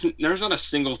happens. There's not a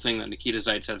single thing that Nikita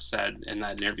Zaitsev said in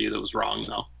that interview that was wrong,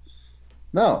 though.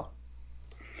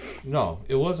 No,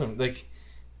 it wasn't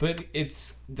but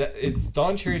it's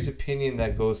Don Cherry's opinion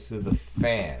that goes to the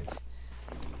fans.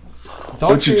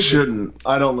 Which it shouldn't.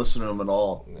 I don't listen to him at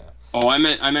all. Yeah. Oh, I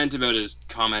meant about his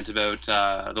comment about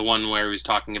the one where he was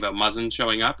talking about Muzzin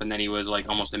showing up, and then he was like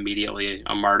almost immediately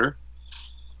a martyr.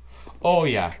 Oh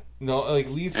yeah, no, like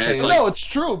Leafs fans. No, it's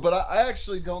true, but I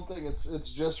actually don't think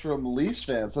it's just from Leafs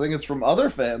fans. I think it's from other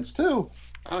fans too.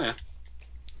 Oh yeah.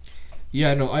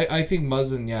 Yeah, no, I think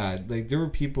Muzzin. Yeah, like there were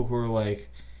people who were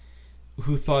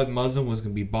who thought Muzzin was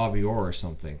gonna be Bobby Orr or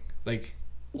something. Like,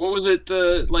 what was it?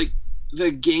 The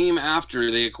game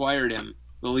after they acquired him,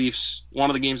 the Leafs, one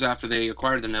of the games after they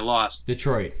acquired him, they lost.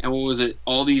 Detroit. And what was it?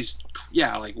 All these,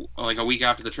 like a week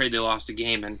after the trade, they lost a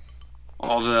game, and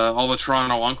all the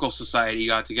Toronto Uncle Society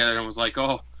got together and was like,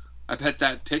 "Oh, I bet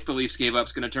that pick the Leafs gave up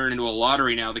is going to turn into a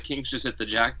lottery now. The Kings just hit the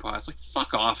jackpot." It's like,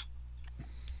 fuck off.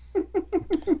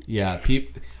 Yeah,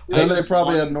 then they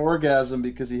probably had an orgasm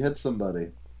because he hit somebody.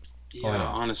 Yeah,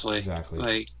 honestly,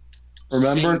 exactly.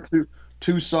 Remember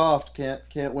Too soft,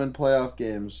 can't win playoff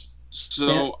games.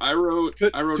 So I wrote a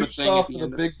thing. Too soft for the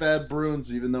big bad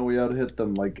Bruins, even though we out hit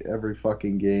them every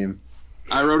fucking game.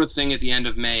 I wrote a thing at the end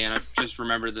of May, and I just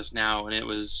remembered this now, and it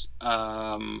was,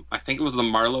 I think it was the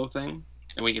Marlowe thing,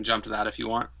 and we can jump to that if you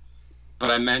want. But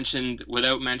I mentioned,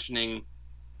 without mentioning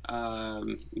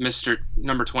Mr.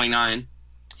 number 29,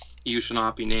 you shall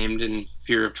not be named in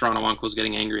fear of Toronto uncles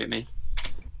getting angry at me.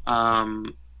 I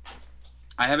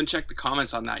haven't checked the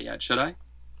comments on that yet, should I?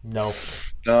 No.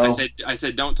 I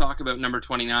said don't talk about number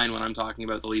 29 when I'm talking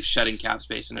about the Leafs shedding cap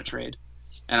space in a trade.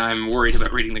 And I'm worried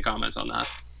about reading the comments on that.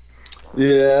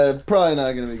 Yeah, probably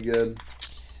not going to be good.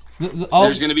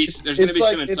 There's going to be some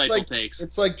insightful takes.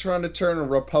 It's like trying to turn a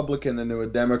Republican into a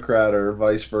Democrat or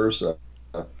vice versa.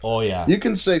 Oh yeah. You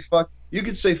can say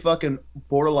fucking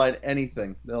borderline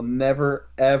anything. They'll never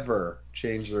ever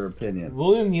change their opinion.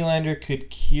 William Nylander could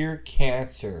cure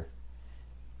cancer,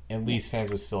 and Leafs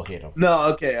fans would still hate him. No,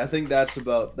 okay, I think that's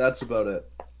about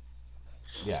it.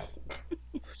 Yeah.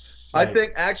 I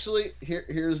think actually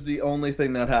here's the only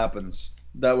thing that happens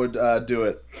that would do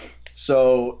it.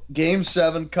 So Game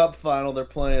 7 Cup Final, they're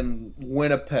playing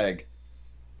Winnipeg.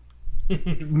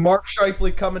 Mark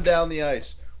Scheifele coming down the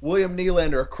ice. William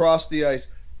Nylander across the ice.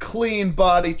 Clean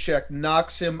body check.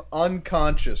 Knocks him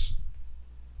unconscious.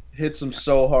 Hits him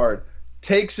so hard.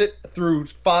 Takes it through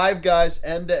 5 guys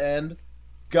end to end.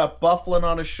 Got Bufflin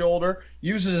on his shoulder.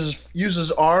 Uses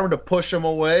his arm to push him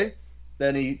away.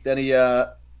 Then he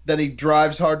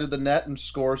drives hard to the net and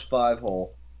scores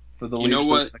 5-hole for the Leafs to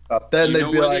win the cup. Then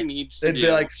they'd be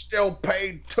like, still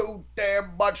paid too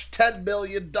damn much, $10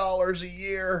 million a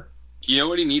year. You know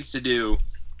what he needs to do?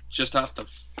 Just off the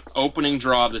opening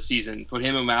draw of the season, put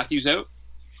him and Matthews out,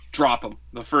 drop him,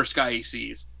 the first guy he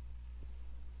sees.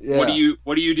 Yeah. What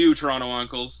do you do, Toronto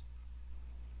uncles?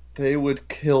 They would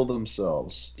kill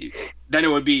themselves. Then it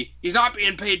would be, he's not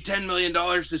being paid $10 million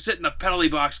to sit in the penalty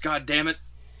box, god damn it.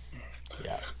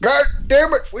 Yeah. God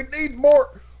damn it, we need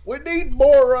more,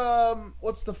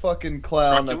 what's the fucking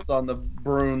clown that's on the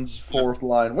Bruins fourth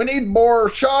line? We need more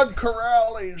Sean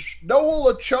Corrales,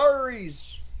 Noel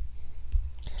Acharis.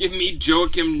 Give me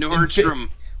Joachim Nordstrom.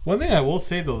 One thing I will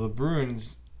say, though, the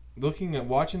Bruins,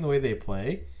 watching the way they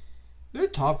play, their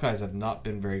top guys have not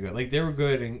been very good. Like, they were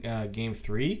good in Game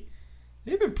 3.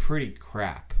 They've been pretty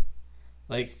crap.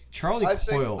 Like, Charlie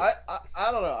Coyle. I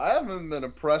don't know. I haven't been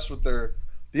impressed with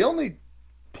the only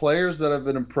players that I've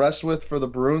been impressed with for the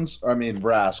Bruins,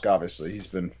 Rask, obviously. He's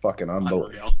been fucking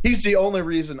unbelievable. He's the only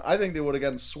reason. I think they would have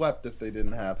gotten swept if they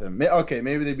didn't have him. Okay,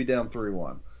 maybe they'd be down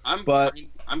 3-1.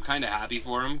 I'm kind of happy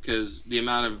for him because the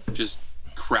amount of just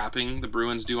crapping the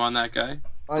Bruins do on that guy.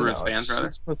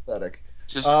 It's pathetic.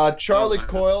 Charlie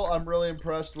Coyle, I'm really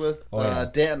impressed with.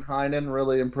 Dan Heinen,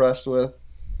 really impressed with.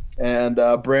 And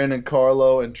Brandon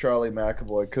Carlo and Charlie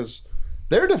McAvoy, because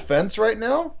their defense right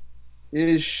now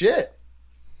is shit.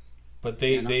 But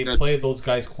they play those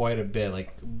guys quite a bit,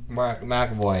 like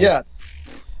McAvoy. Yeah.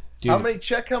 Dude. How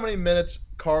many minutes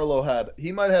Carlo had?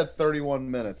 He might have had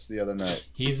 31 minutes the other night.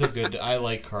 I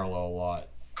like Carlo a lot.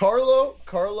 Carlo,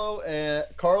 Krug,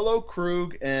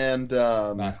 and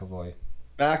McAvoy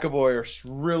are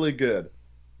really good.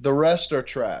 The rest are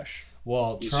trash.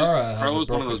 Well, Carlo's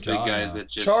one of those big guys that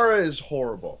just... Chara is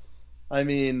horrible.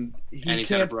 He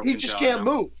just can't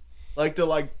move. Like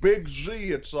the Big Z,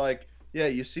 it's like, yeah,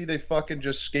 you see they fucking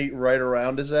just skate right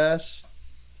around his ass.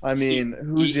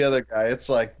 Who's the other guy? It's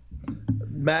like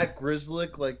Matt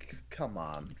Grzelcyk, like, come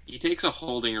on. He takes a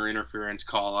holding or interference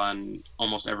call on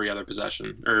almost every other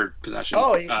possession.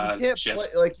 Oh, he can't play.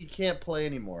 Like, he can't play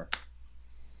anymore.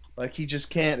 Like, he just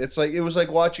can't. It's like, it was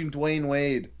like watching Dwayne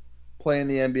Wade play in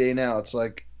the NBA now. It's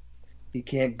like, he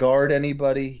can't guard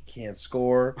anybody. He can't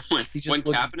score. When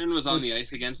Kapanen was on the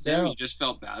ice against him, you just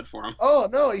felt bad for him. Oh,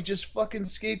 no, he just fucking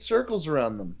skates circles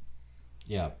around them.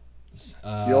 Yeah.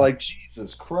 You're like,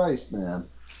 Jesus Christ, man.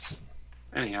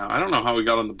 Anyhow, I don't know how we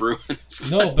got on the Bruins.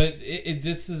 No, but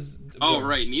this is... Oh,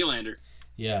 right, Nylander.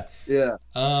 Yeah. Yeah.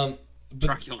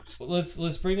 But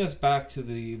let's bring us back to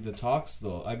the talks,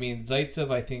 though. Zaitsev,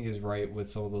 I think, is right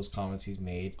with some of those comments he's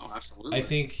made. Oh, absolutely. I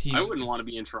think I wouldn't want to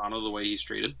be in Toronto the way he's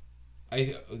treated.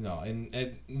 And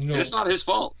it's not his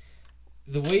fault.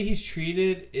 The way he's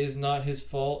treated is not his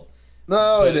fault.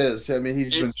 No, it is.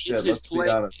 He's been shit. Let's be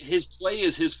honest. His play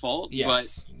is his fault.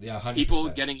 Yes. But yeah, 100%. People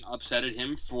getting upset at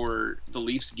him for the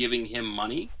Leafs giving him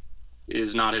money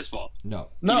is not his fault. No.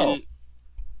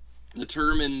 The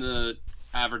term in the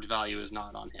average value is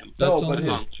not on him.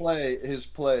 His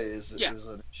play is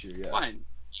an issue. Yeah. Fine.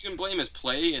 You can blame his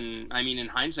play, and in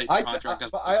hindsight, the contract.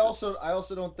 But I also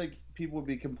don't think people would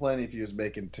be complaining if he was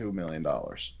making $2 million.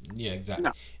 Yeah, exactly.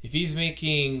 No. If he's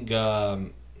making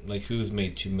who's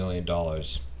made $2 million?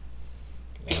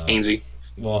 Ainsley.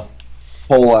 Well,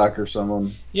 Polak or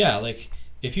someone. Yeah, like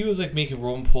If he was like making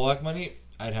Roman Polak money,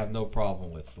 I'd have no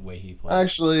problem with the way he plays.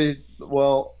 Actually,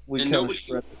 well, we And kind nobody-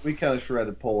 of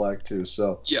shredded Polak too.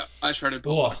 So Yeah, I shredded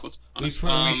Polak. Well, Let's be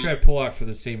we honest. shred Polak for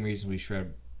the same reason we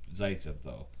shred Zaitsev,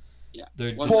 though. Yeah.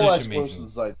 Their Well, Polak's decision worse making.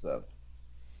 than Zaitsev.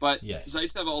 But Yes.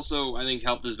 Zaitsev also, I think,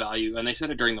 helped his value, and they said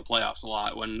it during the playoffs a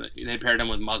lot when they paired him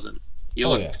with Muzzin. He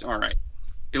Oh, looked all right.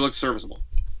 He looked serviceable.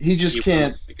 He just He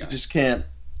can't. was a He guy. just can't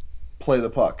play the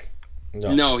puck.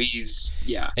 No, he's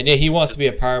And yeah, he wants to be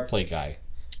a power play guy.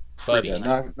 pretty.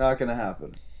 Yeah, not gonna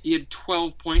happen. He had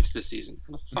 12 points this season.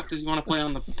 How the fuck does he want to play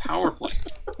on the power play?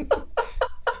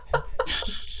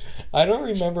 I don't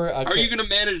remember. How are you going to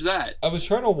manage that? I was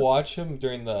trying to watch him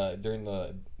during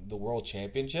the World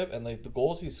Championship, and like the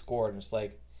goals he scored, and it's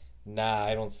like, nah,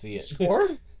 I don't see it.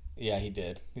 Scored? Yeah, he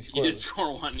did. He He scored. did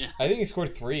score one, yeah. I think he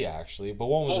scored 3 actually, but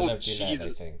one was an empty net. I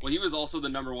Jesus. think. Well, he was also the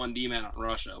number 1 D-man on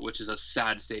Russia, which is a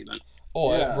sad statement.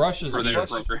 Oh, Yeah. Russia's For their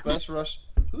worst. program.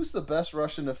 Who's the best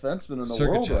Russian defenseman in the Sergachev.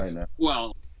 world right now?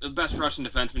 Well, the best Russian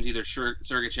defenseman's either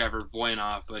Sergachev or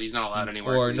Voinov, but he's not allowed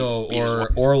anywhere. Or 'cause he no, beat his or wife.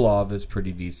 Orlov is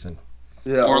pretty decent.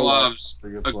 Yeah, Orlov's a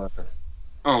good player.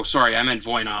 Oh, sorry, I meant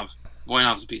Voinov.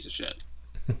 Voinov's a piece of shit.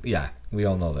 Yeah, we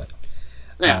all know that.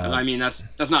 Yeah, I mean that's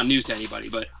not news to anybody,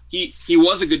 but he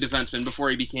was a good defenseman before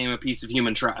he became a piece of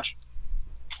human trash.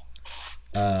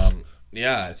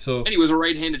 Yeah. So. And he was a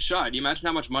right-handed shot. Do you imagine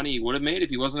how much money he would have made if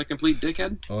he wasn't a complete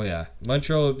dickhead? Oh yeah,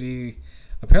 Montreal would be.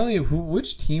 Apparently,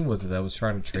 which team was it that was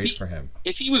trying to trade for him?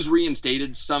 If he was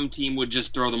reinstated, some team would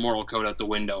just throw the moral code out the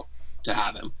window to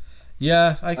have him.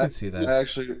 Yeah, I could see that.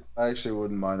 I actually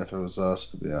wouldn't mind if it was us,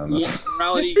 to be honest.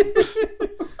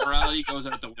 Morality goes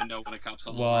out the window when it comes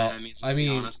on the Well, line. Let's be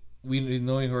honest. we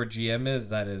knowing who our GM is,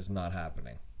 that is not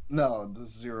happening. No, there's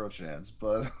zero chance.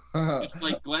 But It's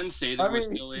like Glenn Sather I was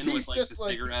mean, still in he's with like just the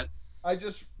like- cigarette. I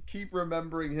just keep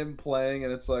remembering him playing,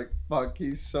 and it's like, fuck,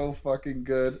 he's so fucking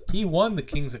good. He won the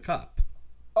Kings of Cup.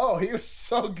 Oh, he was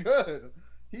so good.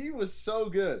 He was so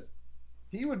good.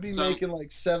 He would be So- making like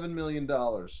 $7 million.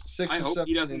 I hope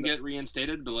he doesn't get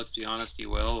reinstated, but let's be honest, he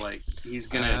will. Like he's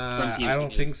gonna. Some teams I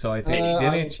don't think so. I think the,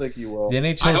 I don't think he will. the I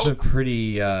NHL's hope- been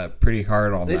pretty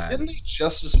hard on that. Didn't they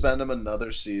just suspend him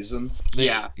another season?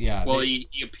 Yeah. Yeah. Well, he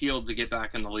appealed to get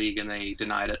back in the league, and they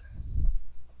denied it.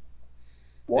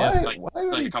 Why? like- why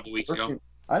would like he a couple weeks ago. working-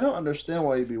 I don't understand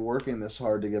why he'd be working this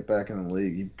hard to get back in the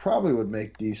league. He probably would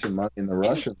make decent money in the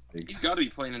Russian league. He's got to be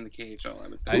playing in the KHL. I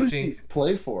would I think. Who does think- he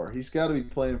play for? He's got to be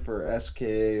playing for SK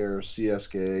or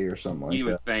CSK or something like You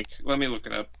that. would think. Let me look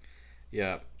it up.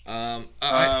 Yeah. Um,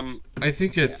 I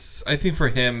think I think for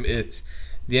him it's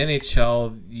the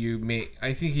NHL.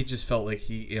 I think he just felt like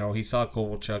he saw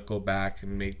Kovalchuk go back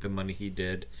and make the money he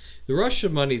did. The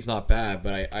Russian money's not bad,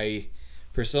 but I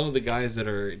for some of the guys that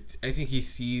are, I think he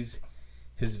sees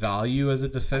his value as a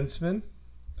defenseman.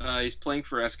 he's playing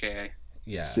for SKA.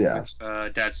 Yeah. Yeah.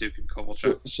 Datsuk and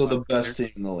Kovalchuk. So the best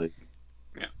team in the league.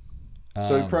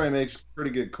 So he probably makes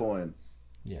pretty good coin.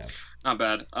 Yeah. Not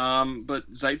bad.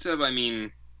 But Zaitsev, I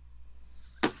mean,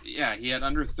 yeah, he had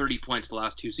under 30 points the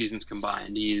last 2 seasons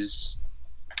combined. He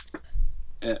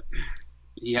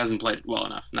hasn't played well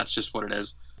enough, and that's just what it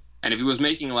is. And if he was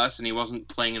making less and he wasn't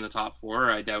playing in the top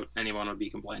 4, I doubt anyone would be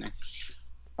complaining.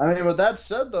 I mean, with that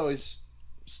said, though, he's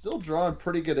still drawing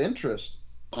pretty good interest.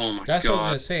 Oh my That's what I was god!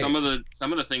 gonna say.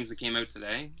 Some of the things that came out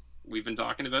today, we've been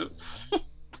talking about.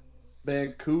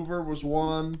 Vancouver was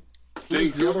one. Who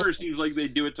was the other- Vancouver seems like they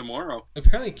do it tomorrow.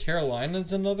 Apparently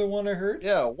Carolina's another one I heard.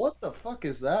 Yeah, what the fuck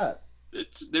is that?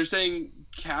 They're saying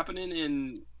Kapanen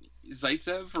and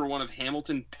Zaitsev for one of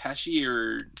Hamilton, Pesci,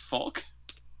 or Falk.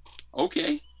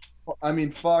 Okay. I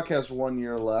mean, Falk has 1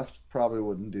 year left. Probably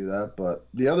wouldn't do that, but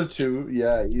the other two,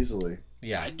 yeah, easily.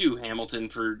 Yeah. I'd do Hamilton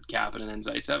for Kapanen and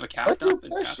Zaitsev, a I'd capped do up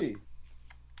and Kapanen. Pesci.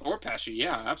 Or Pesci,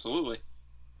 yeah, absolutely.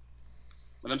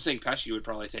 But I'm saying Pesci would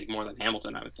probably take more than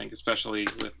Hamilton, I would think, especially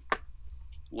with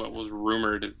what was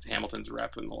rumored of Hamilton's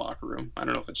rep in the locker room. I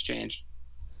don't know if it's changed.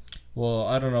 Well,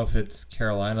 I don't know if it's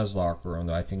Carolina's locker room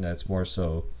though. I think that's more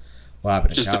so what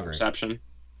happened in Just the Calgary. perception.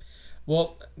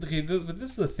 Well, okay, but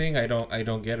this is the thing I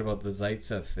don't get about the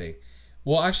Zaitsev thing.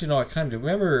 Well, actually, no, I kind of do.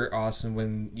 Remember, Austin,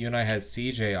 when you and I had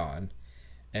CJ on,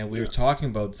 and we were talking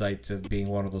about Zaitsev being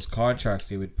one of those contracts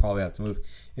he would probably have to move,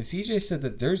 and CJ said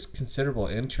that there's considerable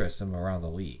interest in him around the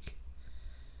league.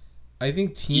 I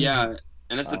think teams. Yeah,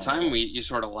 and at the time you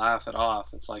sort of laugh it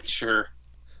off. It's like, sure,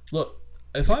 Look,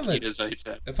 if I'm he does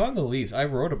Zaitsev. if I'm the Leafs, I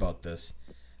wrote about this.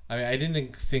 I mean, I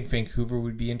didn't think Vancouver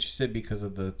would be interested because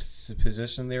of the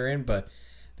position they're in, but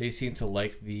they seem to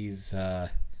like these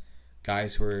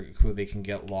guys who they can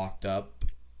get locked up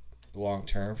long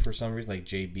term for some reason, like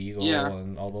Jay Beagle Yeah.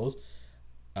 and all those.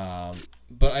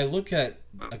 But I look at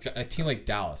a team like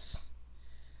Dallas.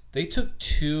 They took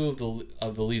two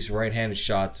of the Leafs' right-handed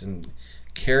shots in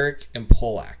Carrick and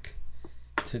Polak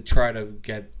to try to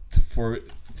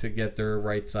get their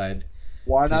right side.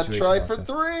 Why not situation try locked for up.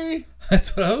 3?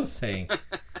 That's what I was saying.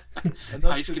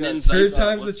 Heiskanen, Third Zaitsev,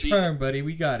 time's a let's see. charm, buddy.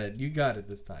 We got it. You got it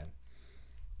this time.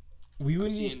 We I'm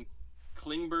wouldn't. seeing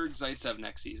Klingberg, Zaitsev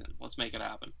next season. Let's make it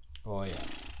happen. Oh yeah,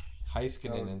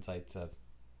 Heiskanen and Zaitsev.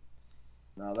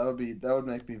 No, that would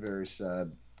make me very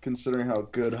sad, considering how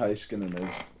good Heiskanen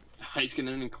is.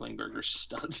 Heiskanen and Klingberg are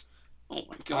studs. Oh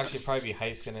my god. Actually, probably be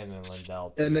Heiskanen and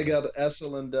Lindell. And they got Essa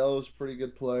Lindell, who's a pretty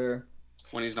good player.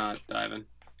 When he's not diving.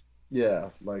 Yeah,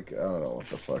 like, I don't know what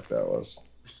the fuck that was.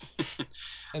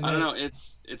 And I don't then- know.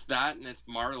 It's that, and it's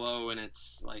Marleau, and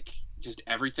it's like just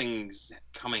everything's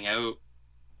coming out.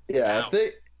 Yeah, Wow.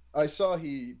 I saw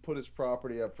he put his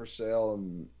property up for sale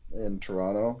in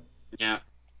Toronto. Yeah.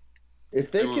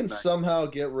 If they They can went back. somehow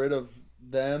get rid of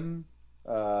them,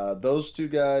 those two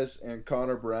guys and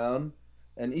Connor Brown,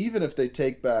 and even if they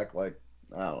take back, like,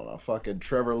 I don't know, fucking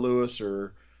Trevor Lewis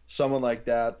or someone like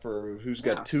that who's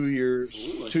got Yeah. 2 years,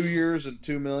 Lewis. 2 years and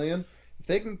 $2 million, if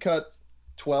they can cut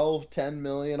 12, 10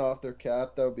 million off their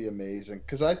cap, that would be amazing.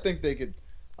 Because I think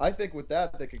with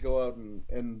that they could go out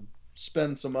and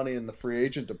spend some money in the free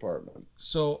agent department.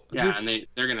 So Yeah, and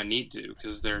they're gonna need to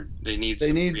because they need They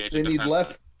some need free agent defensemen.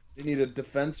 left. They need a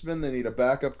defenseman. They need a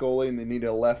backup goalie, and they need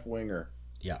a left winger.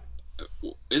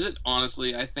 Is it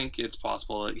honestly? I think it's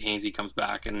possible that Hainsey comes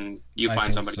back and you I find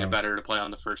think somebody so. better to play on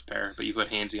the first pair, but you put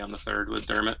Hainsey on the third with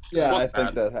Dermott. Yeah, Wasn't I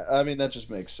think bad. that just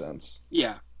makes sense.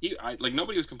 Yeah, like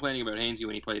nobody was complaining about Hainsey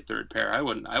when he played third pair. I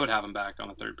would have him back on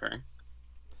a third pairing.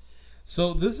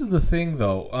 So this is the thing,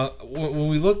 though. When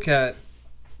we look at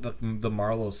the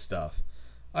Marleau stuff,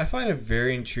 I find it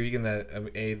very intriguing that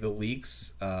the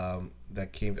leaks that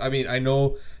came. I mean, I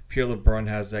know Pierre LeBrun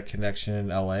has that connection in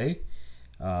LA,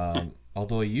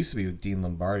 although it used to be with Dean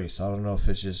Lombardi. So I don't know if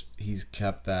it's just he's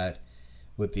kept that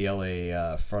with the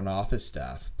LA front office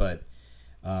staff, but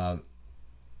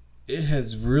it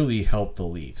has really helped the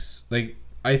Leafs. Like,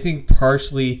 I think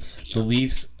partially the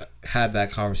Leafs had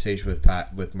that conversation with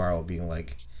Marleau being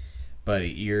like, buddy,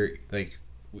 you're like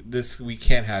this. We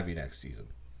can't have you next season.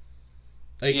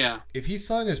 Like, Yeah. if he's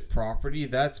selling his property,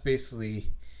 that's basically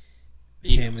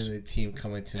He him knows. and the team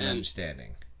coming to an And-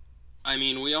 understanding. I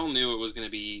mean, we all knew it was going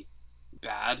to be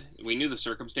bad. We knew the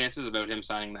circumstances about him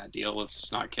signing that deal. Let's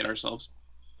just not kid ourselves.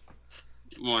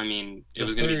 Well, I mean, it The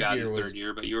was going to be third bad year in the was- third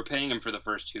year, but you were paying him for the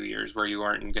first 2 years where you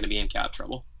aren't going to be in cap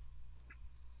trouble.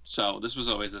 So this was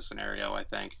always the scenario, I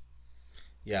think.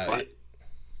 Yeah. But-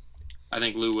 I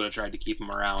think Lou would have tried to keep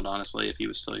him around, honestly, if he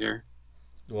was still here.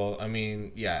 Well, I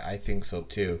mean, yeah, I think so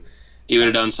too. He would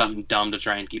have done something dumb to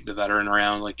try and keep the veteran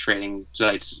around, like trading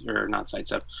trading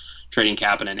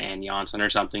Kapanen and Janssen or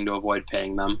something to avoid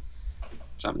paying them.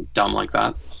 Something dumb like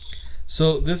that.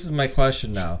 So this is my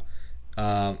question now.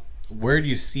 Where do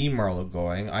you see Marleau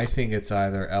going? I think it's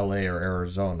either LA or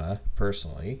Arizona,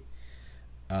 personally.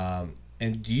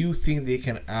 And do you think they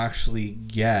can actually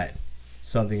get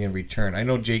something in return? I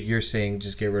know, Jake, you're saying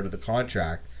just get rid of the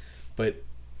contract, but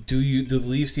do the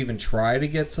Leafs even try to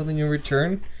get something in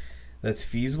return that's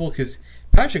feasible? Because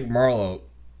Patrick Marleau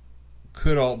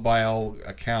could, by all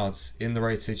accounts, in the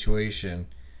right situation,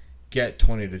 get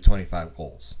 20 to 25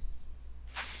 goals.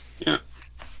 Yeah,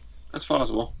 that's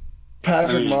possible.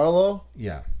 Patrick I mean- Marleau,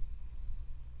 Yeah.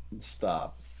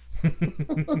 stop. Just I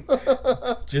mean,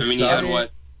 he stop. had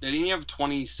what? Didn't he have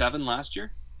 27 last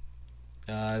year?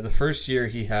 The first year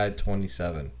he had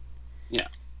 27. Yeah.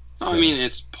 So, I mean,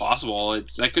 it's possible.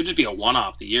 That could just be a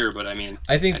one-off the year, but I mean,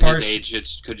 I think at his age, it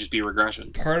could just be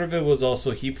regression. part of it was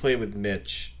also he played with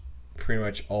Mitch pretty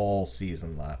much all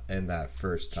season in that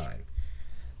first time.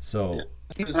 So Yeah.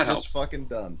 He's That just helps. fucking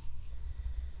done.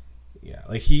 yeah,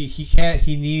 like he can't.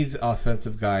 He needs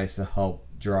offensive guys to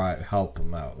help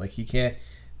him out. Like, he can't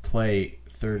play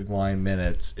third line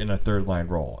minutes in a third line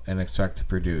role and expect to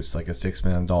produce like a $6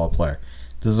 million player.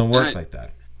 Doesn't work Right. like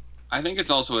that. I think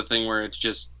it's also a thing where it's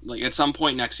just like at some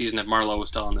point next season, if Marleau was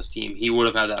still on this team, he would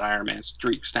have had that Iron Man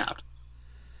streak snapped.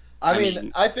 I I mean,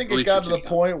 mean, I think the it Leafs got should to the take him.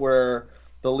 point where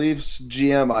the Leafs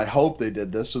GM, I hope they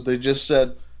did this, so they just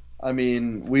said, I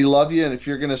mean, we love you, and if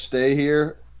you're going to stay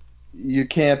here, you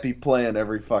can't be playing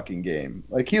every fucking game.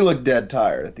 Like, he looked dead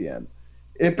tired at the end.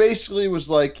 It basically was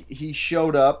like he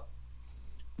showed up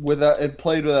and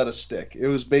played without a stick. It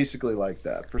was basically like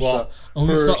that. We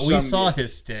some saw game.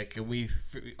 his stick, and we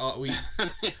we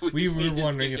We've were seen his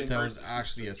wondering stick if in that was person.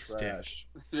 actually a stick. Trash.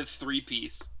 The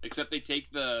 3-piece. Except they take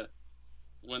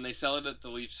when they sell it at the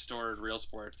Leafs store at Real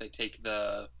Sports, they take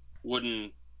the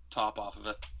wooden top off of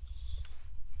it.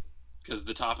 Because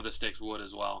the top of the sticks would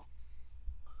as well.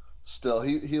 Still,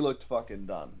 he looked fucking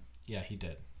done. Yeah, he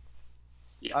did.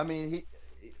 Yeah. I mean,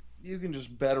 you can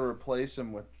just better replace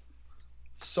him with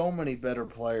so many better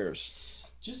players.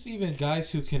 Just even guys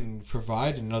who can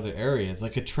provide in other areas.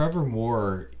 Like a Trevor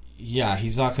Moore, yeah,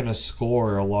 he's not going to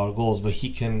score a lot of goals, but he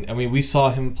can... I mean, we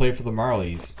saw him play for the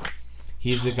Marlies.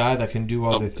 He's a guy that can do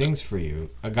other things for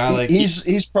you. A guy like...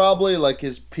 He's probably, like,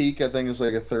 his peak, I think, is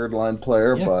like a third-line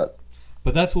player, yeah.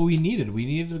 But that's what we needed. We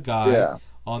needed a guy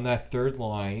on that third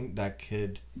line that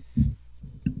could,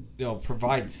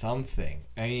 provide something.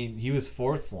 I mean, he was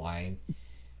fourth line,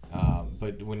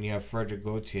 but when you have Frederic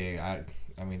Gauthier,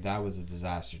 I mean, that was a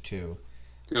disaster too.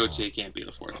 Gauthier can't be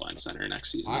the fourth line center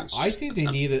next season. I think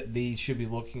they should be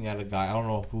looking at a guy. I don't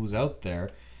know who's out there,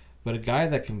 but a guy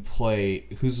that can play,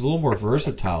 who's a little more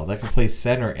versatile, that can play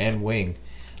center and wing.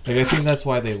 Like I think that's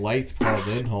why they liked Paul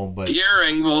Lindholm, but Pierre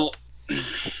Engvall.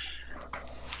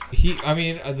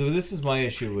 This is my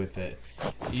issue with it.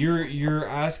 You're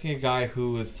asking a guy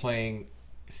who is playing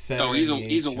center. Oh,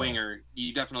 he's a winger.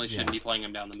 You definitely shouldn't be playing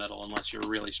him down the middle unless you're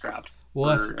really strapped.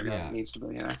 Well, that needs to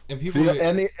be there.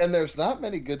 And there's not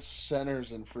many good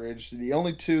centers in free agency. The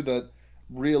only two that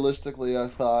realistically I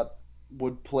thought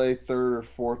would play third or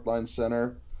fourth line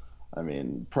center, I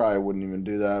mean, probably wouldn't even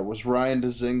do that, was Ryan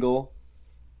Dzingel.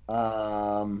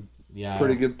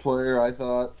 Pretty good player, I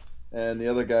thought. And the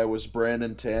other guy was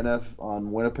Brandon Tanev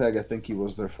on Winnipeg. I think he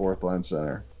was their fourth line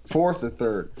center. Fourth or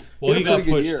third. Well, he got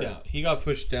pushed down. He got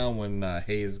pushed down when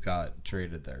Hayes got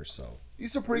traded there, so.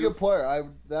 He's a pretty good player.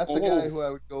 That's a guy who I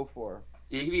would go for.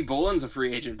 Davey Boland's a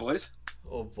free agent, boys.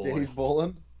 Oh, boy. Dave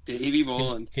Boland? Davey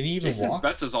Boland. Can he even Jason walk?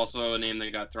 Spezza is also a name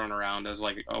that got thrown around as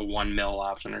like a $1 million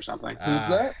option or something. Who's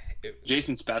that?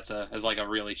 Jason Spezza is like a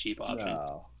really cheap option.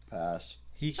 No, pass.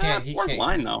 He can't. He can't.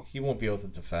 Line, though. He won't be able to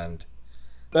defend.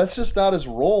 That's just not his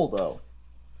role, though.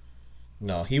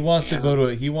 No, he wants to go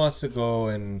to. He wants to go,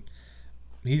 and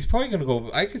he's probably going to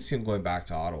go. I could see him going back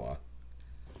to Ottawa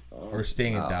or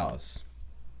staying in Dallas.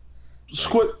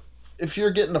 If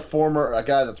you're getting a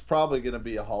guy that's probably going to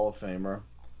be a Hall of Famer,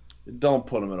 don't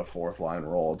put him in a fourth line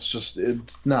role.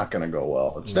 It's not going to go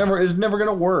well. It's never going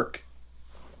to work.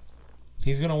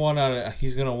 He's gonna want out.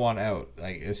 He's gonna want out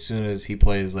like as soon as he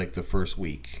plays like the first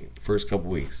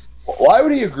couple weeks. Why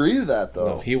would he agree to that though?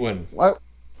 No, he wouldn't. Why?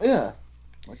 Yeah.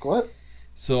 Like what?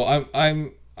 So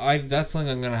that's something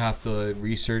I'm gonna have to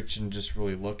research and just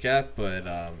really look at. But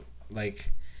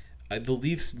the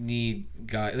Leafs need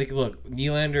guys. Like look,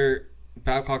 Nylander,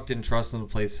 Babcock didn't trust him to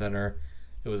play center.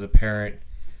 It was apparent.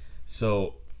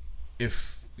 So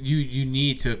if you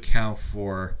need to account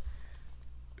for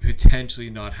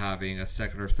potentially not having a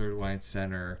second or third line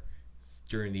center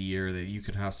during the year, that you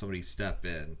can have somebody step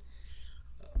in.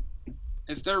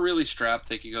 If they're really strapped,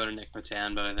 they could go to Nick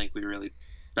Patan, but I think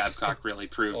Babcock really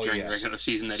proved during the regular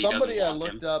season that somebody he doesn't want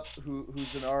I looked up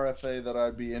who's an RFA that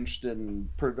I'd be interested in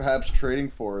perhaps trading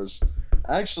for is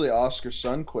actually Oscar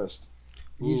Sundqvist.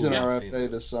 He's an RFA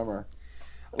this summer.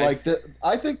 I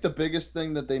think the biggest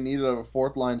thing that they needed of a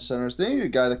fourth line center is they need a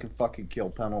guy that can fucking kill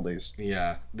penalties.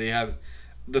 Yeah, they have.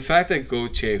 The fact that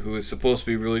Gauthier, who is supposed to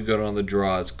be really good on the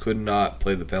draws, could not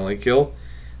play the penalty kill,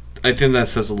 I think that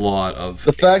says a lot of...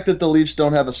 The fact that the Leafs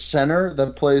don't have a center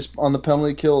that plays on the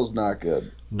penalty kill is not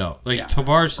good. No.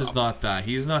 Tavares is not that.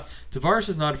 Tavares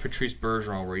is not a Patrice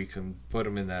Bergeron where you can put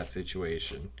him in that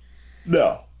situation.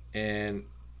 No. And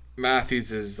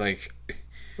Matthews is like...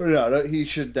 No, he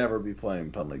should never be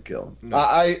playing penalty kill. No.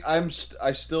 I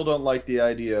still don't like the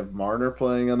idea of Marner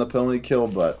playing on the penalty kill,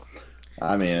 but...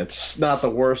 I mean, it's not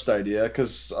the worst idea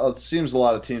because it seems a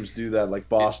lot of teams do that. Like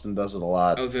Boston does it a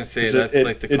lot. I was going to say that's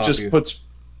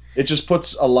it just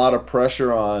puts a lot of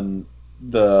pressure on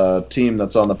the team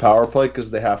that's on the power play because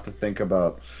they have to think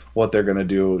about what they're going to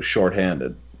do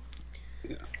shorthanded.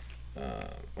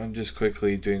 I'm just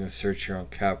quickly doing a search here on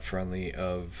Cap Friendly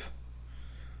of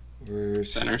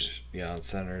centers. Yeah, on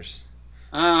centers.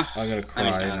 I'm going to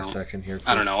cry in a second here.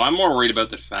 I don't know. I'm more worried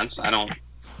about the defense. I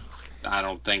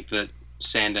don't think that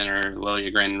Sandin or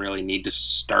Liljegren really need to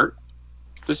start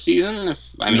this season.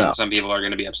 Some people are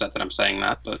going to be upset that I'm saying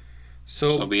that, but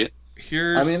so be it.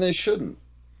 They shouldn't.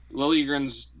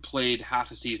 Liljegren's played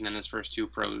half a season in his first 2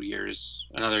 pro years.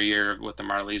 Another year with the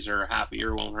Marlies or half a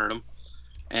year won't hurt him.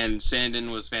 And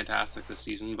Sandin was fantastic this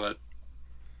season, but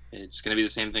it's going to be the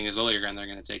same thing as Liljegren. They're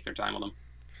going to take their time with him.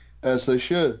 As they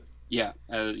should. Yeah,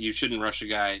 you shouldn't rush a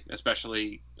guy,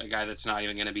 especially a guy that's not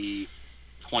even going to be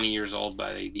 20 years old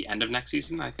by the end of next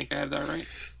season. I think I have that right.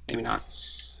 Maybe not.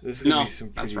 That's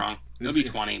wrong. It'll be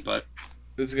 20, but...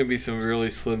 This is going to be some really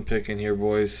slim picking here,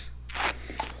 boys.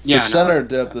 Yeah, The center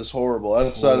depth is horrible.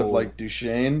 Outside of like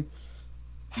Duchesne,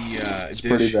 Yeah, it's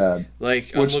pretty bad.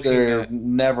 Like I'm Which looking they're at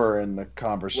never in the like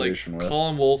conversation with.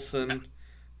 Colin Wilson,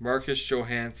 Marcus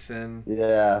Johansson.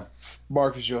 Yeah,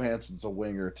 Marcus Johansson's a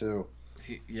winger too.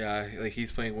 Like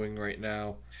he's playing wing right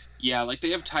now. Yeah, like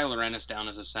they have Tyler Ennis down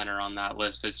as a center on that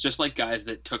list. It's just like guys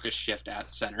that took a shift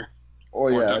at center. Oh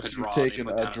Or yeah, took a if you've draw, taken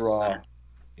they put down a as draw. center.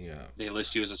 Yeah. They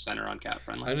list you as a center on Cap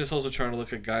Friendly. I'm just also trying to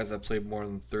look at guys that played more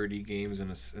than 30 games in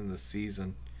the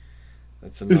season.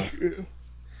 That's enough.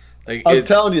 Like I'm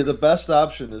telling you, the best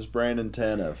option is Brandon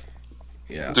Tanev.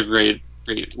 Yeah, It's a great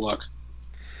look.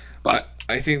 But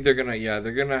I think they're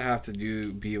gonna have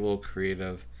to be a little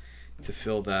creative to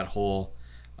fill that hole.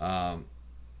 I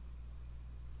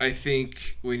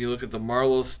think when you look at the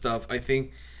Marlowe stuff, I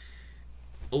think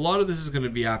a lot of this is going to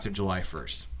be after July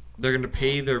 1st. They're going to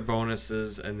pay their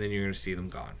bonuses, and then you're going to see them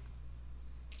gone.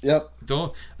 Yep.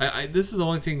 This is the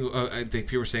only thing I think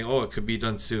people are saying, oh, it could be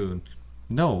done soon.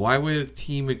 No, why would a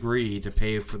team agree to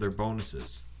pay for their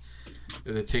bonuses?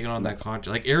 If they're taking on that contract.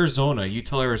 Like Arizona, you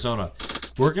tell Arizona,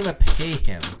 we're going to pay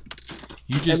him.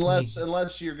 You just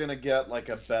unless you're going to get like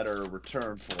a better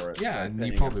return for it. Yeah, and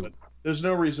you probably... There's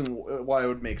no reason why it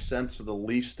would make sense for the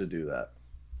Leafs to do that.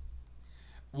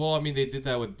 Well, I mean, they did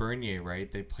that with Bernier,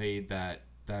 right? They paid that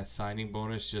signing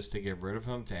bonus just to get rid of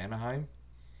him to Anaheim.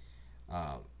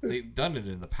 They've done it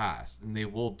in the past, and they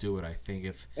will do it, I think.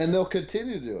 And they'll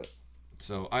continue to do it.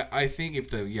 So I think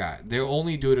they'll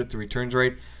only do it at the returns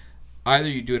rate. Either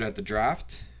you do it at the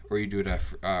draft, or you do it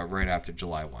right after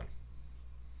July 1.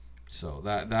 So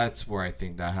that's where I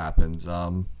think that happens.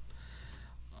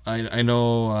 I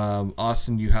know,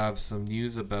 Austin, you have some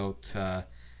news about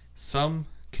some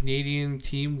Canadian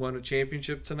team won a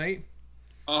championship tonight.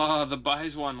 the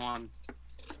Buys won one.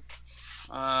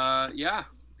 Yeah,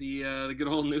 the good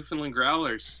old Newfoundland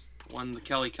Growlers won the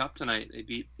Kelly Cup tonight. They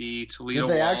beat the Toledo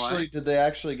Walleye. Did they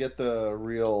actually get the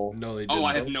real? No, they didn't. Oh,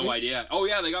 I have no idea. Oh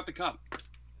yeah, they got the cup.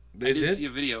 I did see a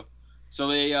video. So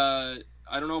they, I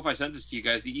don't know if I sent this to you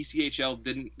guys. The ECHL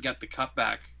didn't get the cup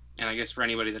back, and I guess for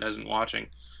anybody that isn't watching,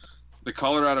 the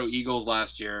Colorado Eagles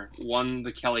last year won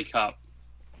the Kelly Cup,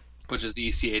 which is the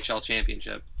ECHL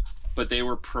championship, but they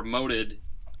were promoted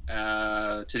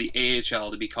to the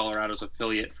AHL to be Colorado's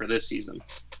affiliate for this season,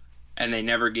 and they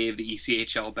never gave the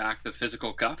ECHL back the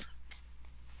physical cup.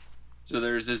 So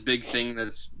there's this big thing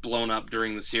that's blown up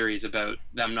during the series about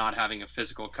them not having a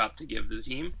physical cup to give the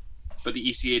team, but the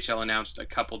ECHL announced a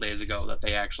couple days ago that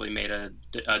they actually made a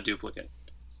duplicate.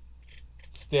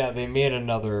 Yeah, they made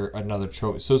another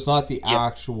trophy. So it's not the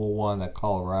actual one that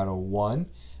Colorado won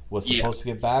was supposed to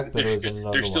get back, but it was another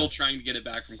one. They're still trying to get it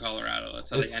back from Colorado. That's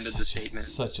how they ended the statement.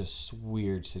 Such a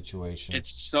weird situation. It's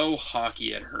so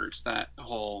hockey it hurts, that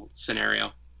whole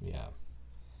scenario. Yeah.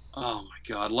 Oh my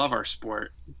God, love our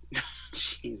sport.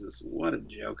 Jesus, what a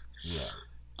joke.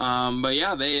 Yeah. But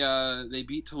yeah, they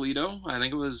beat Toledo. I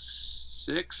think it was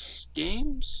 6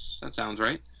 games. That sounds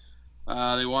right.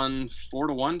 They won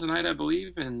 4-1 tonight, I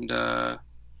believe, and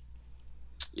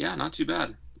yeah, not too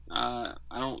bad. I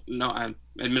don't know.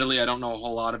 Admittedly, I don't know a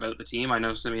whole lot about the team. I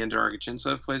know Simeon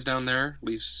Dargachinsev plays down there,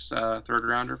 Leafs third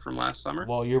rounder from last summer.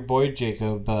 Well, your boy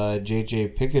Jacob,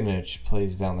 JJ Pikanich,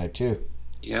 plays down there too.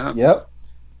 Yeah. Yep.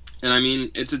 And I mean,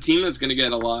 it's a team that's going to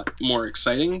get a lot more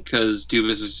exciting because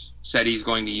Dubas has said he's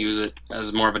going to use it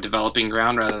as more of a developing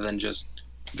ground rather than just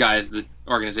guys the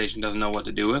organization doesn't know what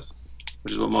to do with,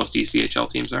 which is what most ECHL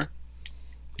teams are.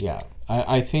 Yeah,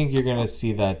 I think you're going to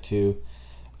see that too.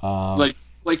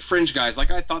 Like fringe guys.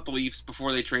 Like I thought the Leafs,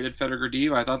 before they traded Fedor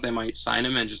Dio, I thought they might sign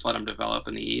him and just let him develop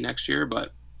in the E next year,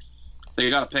 but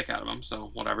they got a pick out of him, so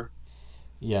whatever.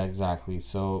 Yeah, exactly.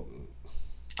 So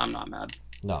I'm not mad.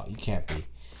 No, you can't be.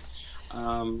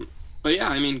 But yeah,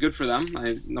 I mean, good for them.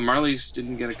 The Marlies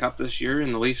didn't get a cup this year,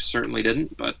 and the Leafs certainly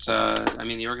didn't. But I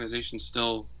mean, the organization's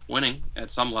still winning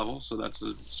at some level, so that's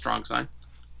a strong sign.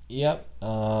 Yep.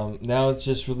 Now it's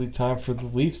just really time for the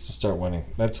Leafs to start winning.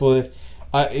 That's what.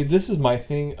 This is my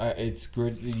thing. It's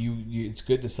good. It's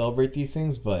good to celebrate these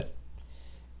things, but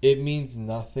it means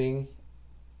nothing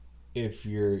if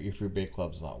your big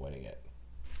club's not winning it.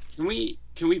 Can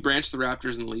we branch the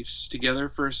Raptors and Leafs together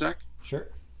for a sec? Sure.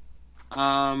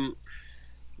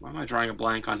 Why am I drawing a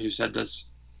blank on who said this?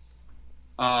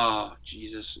 Oh,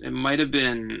 Jesus. It might have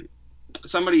been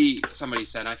somebody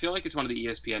said, I feel like it's one of the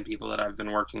ESPN people that I've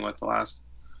been working with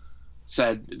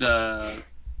said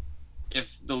if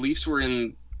the Leafs were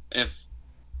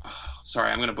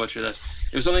sorry, I'm going to butcher this.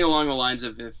 It was something along the lines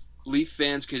of if Leaf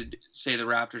fans could say the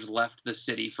Raptors left the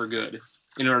city for good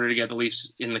in order to get the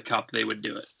Leafs in the cup, they would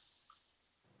do it.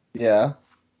 Yeah.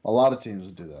 A lot of teams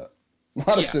would do that. A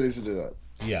lot of cities would do that.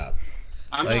 Yeah.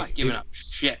 I'm not giving up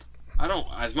shit. I don't.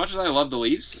 As much as I love the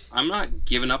Leafs, I'm not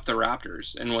giving up the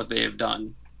Raptors and what they have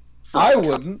done. I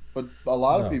wouldn't, but a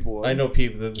lot of people would. I know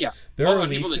people that. Yeah. There are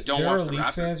people Leafs, that don't there watch are the Leafs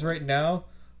Raptors. fans right now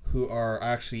who are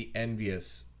actually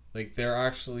envious. Like they're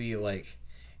actually like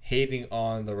hating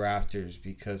on the Raptors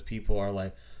because people are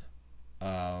like,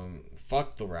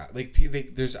 fuck the Raptors.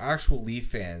 Like there's actual Leaf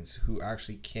fans who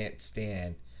actually can't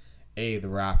stand the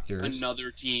Raptors.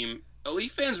 Another team. The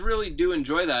Leaf fans really do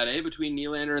enjoy that, between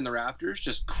Nylander and the Raptors,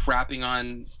 just crapping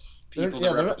on people.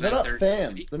 They're not fans.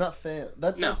 City. They're not fans.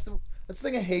 That's the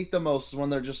thing I hate the most is when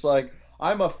they're just like,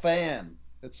 I'm a fan.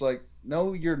 It's like,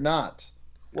 no, you're not.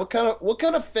 What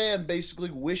kind of fan basically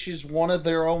wishes one of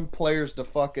their own players to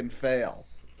fucking fail?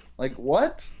 Like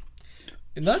what?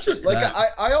 And not just like that.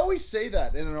 I always say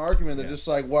that in an argument. They're just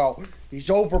like, well, he's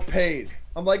overpaid.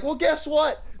 I'm like, well, guess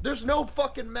what? There's no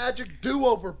fucking magic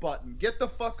do-over button. Get the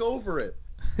fuck over it.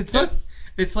 It's not.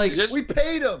 It's like we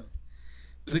paid him.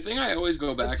 The thing I always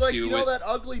go back it's like, to, you know that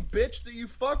ugly bitch that you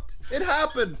fucked? It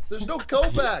happened. There's no go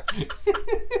back.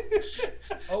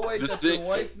 Oh wait, that's your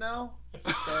wife now?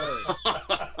 Sorry.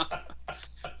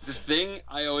 The thing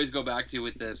I always go back to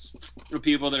with this, with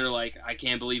people that are like, I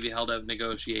can't believe you held out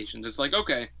negotiations. It's like,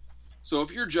 okay, so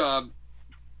if your job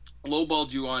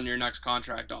lowballed you on your next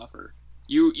contract offer,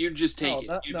 you just take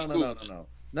it. No.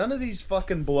 None of these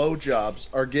fucking blowjobs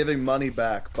are giving money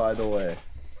back, by the way.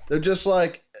 They're just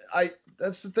like,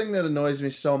 that's the thing that annoys me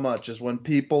so much is when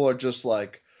people are just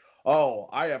like, oh,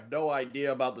 I have no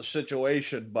idea about the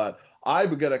situation, but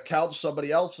I'm going to count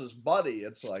somebody else's money.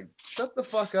 It's like, shut the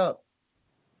fuck up.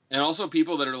 And also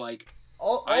people that are like,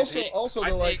 I they're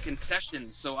pay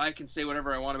concessions so I can say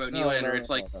whatever I want about Nylander. It's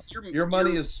like, your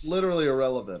money is literally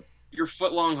irrelevant. Your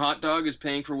foot-long hot dog is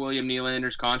paying for William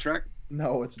Nylander's contract?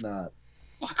 No, it's not.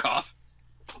 Fuck off.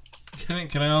 Can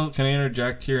I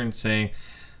interject here and say,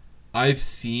 I've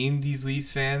seen these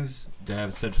Leafs fans that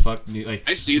have said fuck me. Like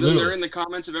I see them. They're in the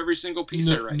comments of every single piece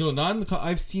I write. No, not in the.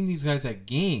 I've seen these guys at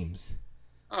games.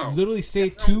 Oh, literally say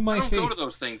it to my face. I don't go to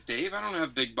those things, Dave. I don't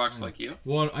have big bucks like you.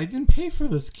 Well, I didn't pay for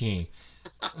this game.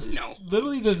 No.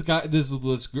 Literally, this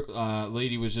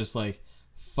lady was just like,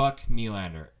 "Fuck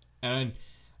Nylander," and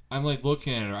I'm like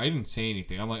looking at her. I didn't say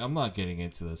anything. I'm like, I'm not getting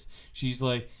into this. She's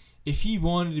like, if he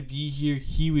wanted to be here,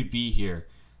 he would be here.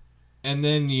 And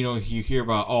then, you hear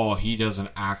about, oh, he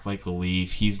doesn't act like a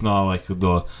Leaf. He's not like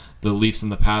the Leafs in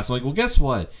the past. I'm like, well, guess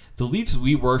what? The Leafs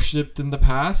we worshipped in the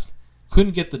past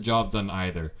couldn't get the job done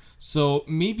either. So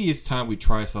maybe it's time we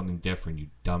try something different, you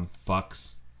dumb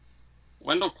fucks.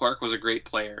 Wendell Clark was a great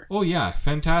player. Oh, yeah.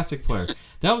 Fantastic player.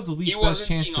 That was the Leafs' best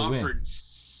chance to win. He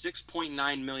wasn't being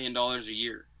offered $6.9 million a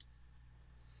year.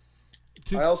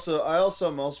 I also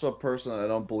am also a person that I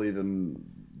don't believe in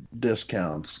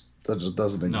discounts. That just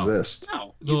doesn't exist.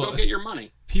 No, go get your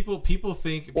money. People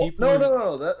think. Well,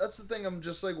 no. That's the thing. I'm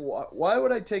just like, why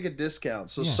would I take a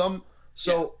discount? So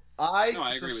somebody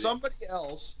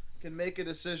else can make a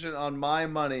decision on my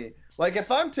money. Like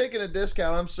if I'm taking a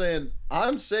discount,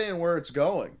 I'm saying where it's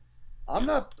going. I'm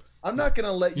not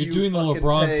gonna let you. You're doing the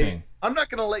LeBron thing. I'm not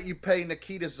gonna let you pay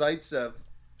Nikita Zaitsev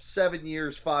 7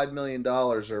 years, $5 million,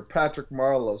 or Patrick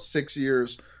Marleau 6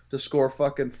 years to score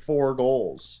fucking 4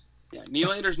 goals. Yeah,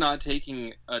 Nylander's not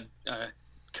taking a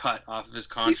cut off of his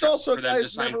contract. He's also for them to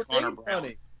sign Connor Brown.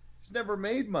 Money. He's never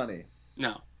made money.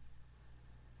 No.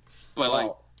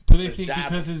 But but they think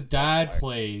because his dad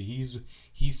played,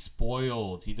 he's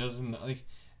spoiled. He doesn't like.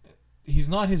 He's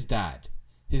not his dad.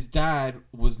 His dad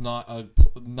was not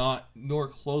nor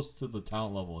close to the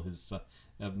talent level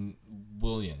of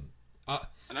William.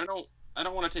 And I don't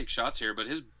want to take shots here, but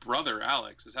his brother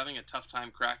Alex is having a tough time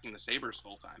cracking the Sabres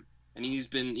full time. And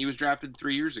he was drafted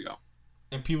 3 years ago.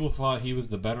 And people thought he was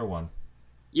the better one.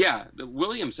 Yeah,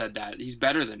 William said that. He's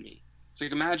better than me. It's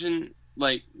like, imagine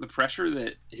like the pressure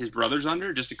that his brother's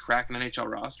under just to crack an NHL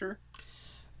roster.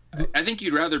 I think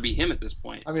you'd rather be him at this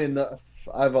point. I mean,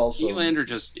 I've also Nylander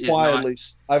just quietly.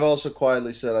 I've also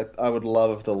quietly said I would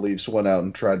love if the Leafs went out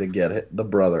and tried to get the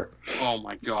brother. Oh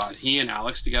my God, he and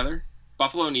Alex together.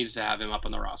 Buffalo needs to have him up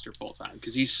on the roster full time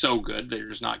because he's so good. They're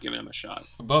just not giving him a shot.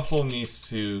 Buffalo needs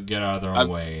to get out of their own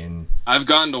way. And I've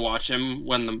gotten to watch him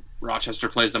when the Rochester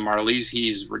plays the Marlies.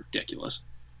 He's ridiculous.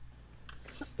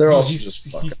 They're also just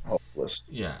fucking hopeless.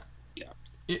 Yeah.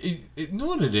 You know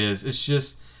what it is? It's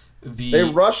just they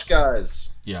rush guys.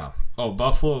 Yeah. Oh,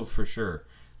 Buffalo for sure.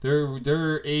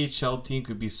 Their AHL team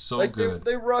could be so good.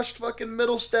 They rushed fucking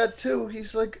Middlestat too.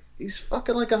 He's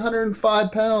fucking like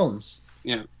 105 pounds.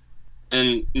 Yeah.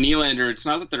 And Nylander, it's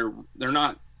not that they're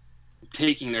not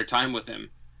taking their time with him.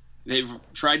 they've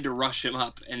tried to rush him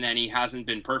up, and then he hasn't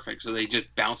been perfect, so they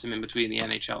just bounce him in between the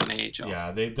NHL and AHL.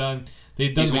 Yeah, they've done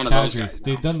the one of those Kadri. guys now.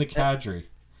 They've done the Kadri.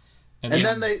 And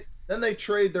then they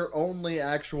trade their only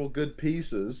actual good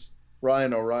pieces,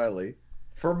 Ryan O'Reilly,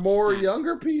 for more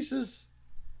younger pieces.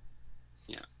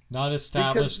 Not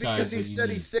established because guys. He said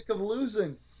he's sick of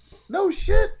losing. No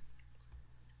shit.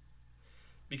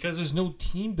 Because there's no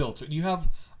team built. You have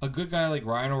a good guy like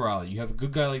Ryan O'Reilly. You have a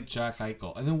good guy like Jack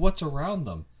Eichel. And then what's around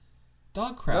them?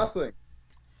 Dog crap. Nothing.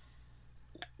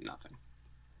 Yeah, nothing.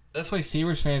 That's why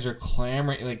Sabres fans are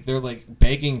clamoring. Like, they're like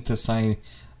begging to sign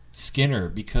Skinner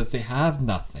because they have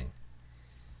nothing.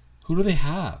 Who do they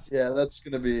have? Yeah, it's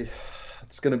gonna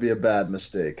be a bad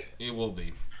mistake. It will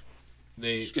be.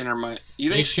 Skinner might.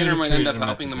 You think Skinner might end up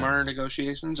helping the Marner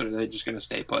negotiations, or are they just going to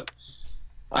stay put?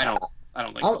 I don't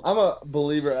think. I'm a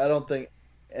believer. I don't think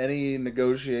any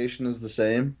negotiation is the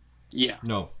same. Yeah.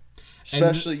 No.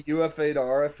 Especially UFA to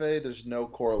RFA, there's no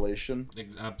correlation.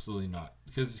 Absolutely not.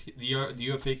 Because the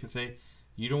UFA can say,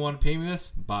 "You don't want to pay me this?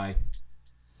 Bye."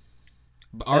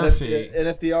 But RFA. And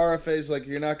if the RFA is like,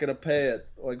 "You're not going to pay it,"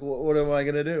 like, what am I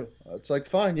going to do? It's like,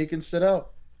 fine, you can sit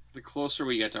out. The closer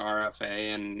we get to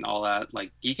RFA and all that,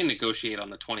 like, he can negotiate on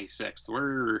the 26th.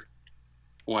 We're,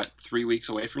 3 weeks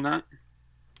away from that?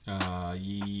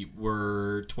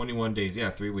 We're 21 days. Yeah,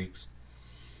 3 weeks.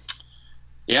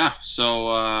 Yeah, so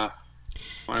why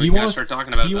don't He we wants start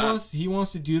talking about that? He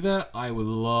wants to do that. I would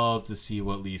love to see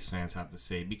what Leafs fans have to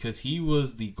say because he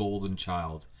was the golden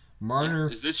child. Marner.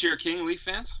 Is this your king, Leaf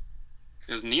fans?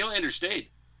 Because Nylander stayed.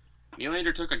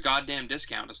 Nylander took a goddamn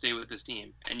discount to stay with this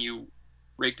team, and you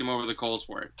raked him over the coals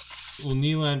for it. Well,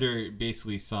 Nylander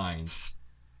basically signed.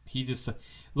 He just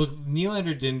look.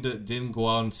 Nylander didn't go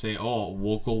out and say, "Oh,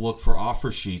 we'll go look for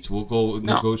offer sheets. We'll go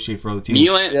negotiate for other teams."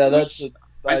 Nylander.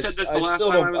 I said this the last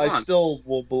time I was on. I still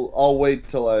will. I'll wait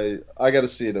till I got to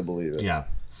see it to believe it. Yeah.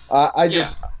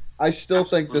 I still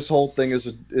think this whole thing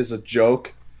is a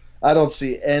joke. I don't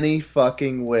see any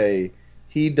fucking way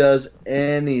he does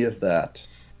any of that.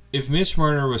 If Mitch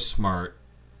Marner was smart,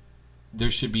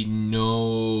 there should be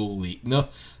no.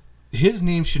 His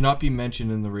name should not be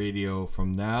mentioned in the radio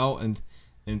from now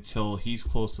until he's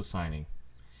close to signing.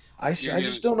 I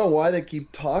just don't know why they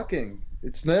keep talking.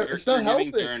 It's not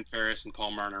helping. Giving Darren Ferris and Paul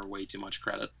Marner way too much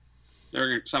credit.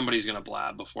 Somebody's gonna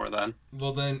blab before then.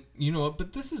 Well, then you know what?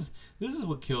 But this is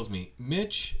what kills me,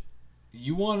 Mitch.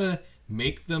 You want to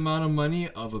make the amount of money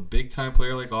of a big time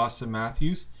player like Austin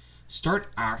Matthews? Start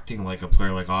acting like a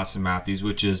player like Austin Matthews,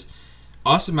 which is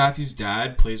Austin Matthews'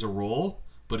 dad plays a role,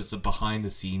 but it's a behind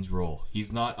the scenes role.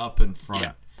 He's not up in front.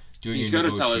 Yeah. Doing He's got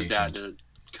to tell his dad to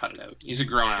cut it out. He's a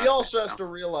grown up. He also has to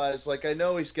realize, like, I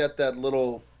know he's got that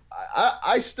little.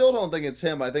 I still don't think it's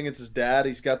him. I think it's his dad.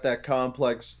 He's got that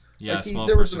complex. Yeah, like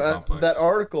there was that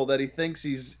article that he thinks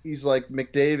he's like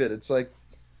McDavid. It's like,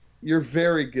 you're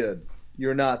very good.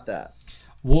 You're not that.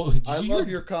 Well, I love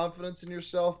your confidence in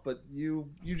yourself, but you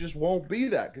just won't be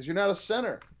that because you're not a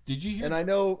center. Did you hear? And I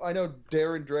know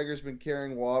Darren Dreger's been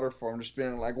carrying water for him, just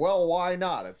being like, well, why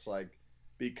not? It's like,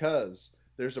 because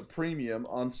there's a premium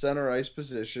on center ice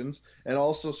positions, and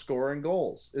also scoring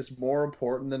goals is more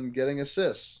important than getting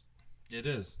assists. It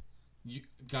is.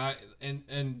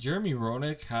 And Jeremy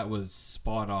Roenick was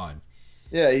spot on.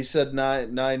 Yeah, he said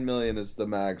 $9 million is the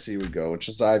max he would go, which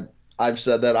is I've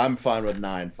said that I'm fine with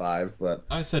 9.5, but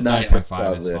I said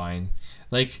 9.5 is fine.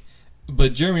 Like,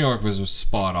 but Jeremy Roenick was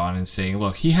spot on in saying,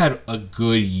 look, he had a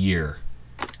good year.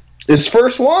 His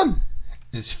first one.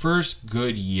 His first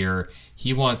good year.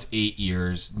 He wants 8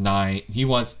 years, 9. He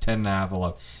wants 10.5,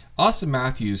 11. Austin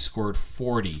Matthews scored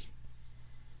 40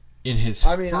 in his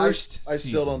first season. I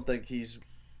still don't think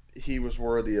he was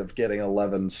worthy of getting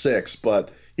 11-6, but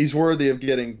he's worthy of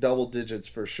getting double digits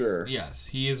for sure. Yes,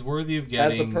 he is worthy of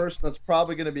getting. As a person that's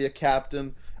probably going to be a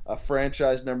captain, a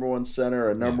franchise #1 center,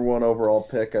 a number 1 overall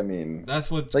pick. I mean, that's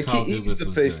what like he's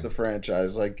to face the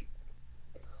franchise. Like,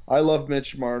 I love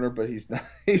Mitch Marner, but he's not.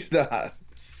 He's not.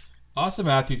 Austin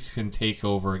Matthews can take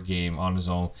over a game on his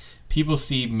own. People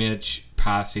see Mitch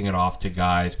passing it off to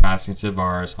guys, passing to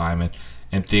Tavares, Hyman,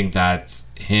 and think that's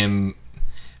him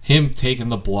taking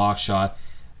the block shot.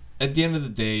 At the end of the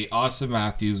day, Austin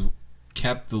Matthews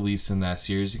kept the Leafs in that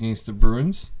series against the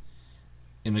Bruins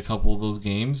in a couple of those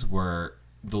games where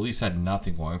the Leafs had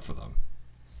nothing going for them.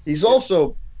 He's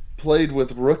also played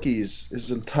with rookies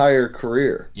his entire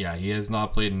career. Yeah, he has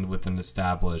not played with an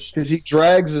established... Because he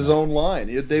drags his own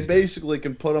line. They basically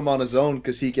can put him on his own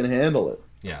because he can handle it.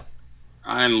 Yeah.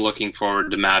 I'm looking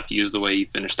forward to Matthews the way he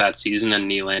finished that season and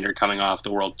Nylander coming off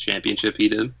the World Championship he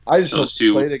did. I just those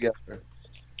two play together.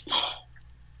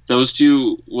 those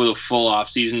two with a full off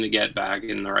season to get back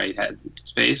in the right head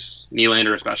space,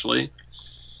 Nylander especially,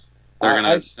 they're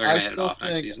gonna hit it off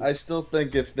next season. I still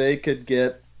think if they could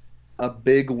get a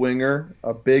big winger,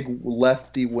 a big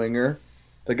lefty winger,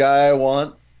 the guy I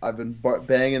want, I've been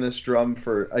banging this drum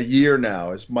for a year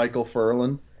now, is Michael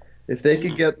Ferland. If they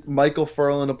could get Michael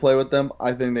Ferland to play with them,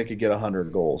 I think they could get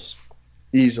 100 goals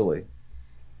easily.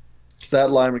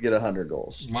 That line would get 100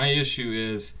 goals. My issue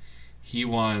is he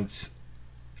wants.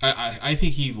 I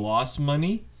think he lost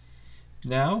money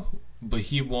now, but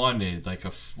he wanted like a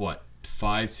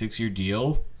 5-6 year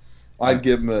deal. I'd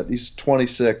give him a. He's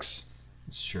 26.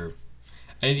 Sure,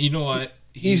 and you know what?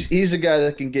 He's a guy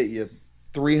that can get you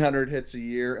 300 hits a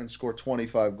year and score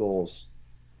 25 goals,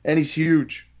 and he's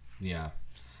huge. Yeah,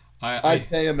 I'd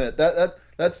pay him it.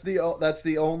 That's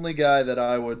the only guy that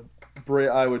I would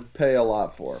pay a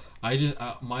lot for.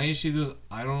 My issue is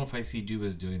I don't know if I see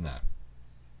Dubas doing that.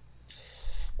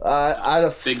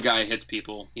 Big guy hits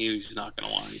people. He's not going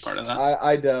to want any part of that.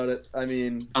 I doubt it. I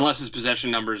mean, unless his possession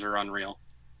numbers are unreal.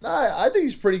 I think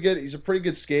he's pretty good. He's a pretty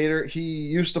good skater. He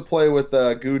used to play with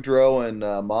Goudreau and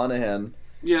Monahan.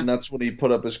 Yeah. And that's when he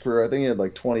put up his career. I think he had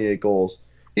like 28 goals.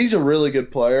 He's a really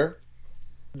good player.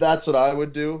 That's what I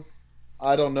would do.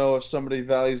 I don't know if somebody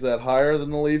values that higher than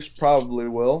the Leafs. Probably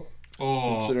will.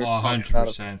 Oh,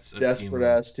 100%.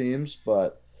 Desperate-ass teams,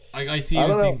 but I don't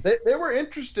know. They were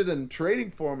interested in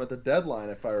trading for him at the deadline,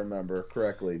 if I remember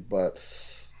correctly, but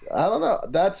I don't know.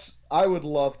 I would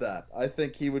love that. I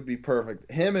think he would be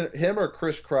perfect. Him or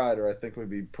Chris Kreider, I think, would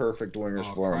be perfect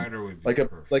wingers for him. Kreider would be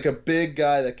like a big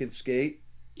guy that can skate.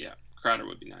 Yeah, Kreider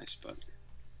would be nice, but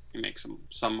he makes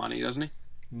some money, doesn't he?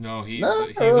 No, he's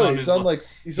on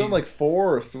like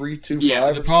 4 or 3.25.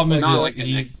 Yeah, the problem is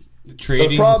he's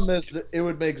trading. The problem is that it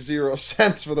would make 0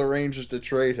 sense for the Rangers to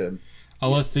trade him.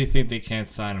 Unless they think they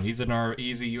can't sign him. He's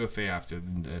a UFA after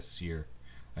this year,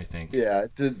 I think. Yeah,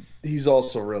 he's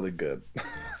also really good.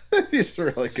 He's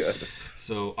really good.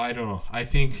 So, I don't know. I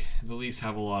think the Leafs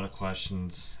have a lot of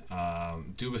questions.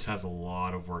 Dubas has a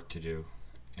lot of work to do.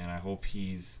 And I hope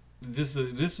this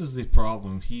is the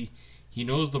problem. He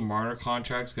knows the Marner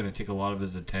contract's going to take a lot of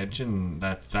his attention.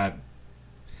 That's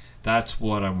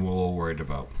what I'm a little worried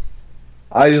about.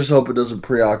 I just hope it doesn't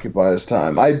preoccupy his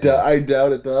time. I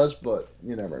doubt it does, but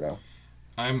you never know.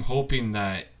 I'm hoping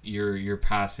that you're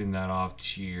passing that off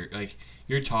to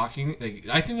you're talking.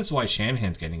 I think that's why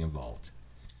Shanahan's getting involved.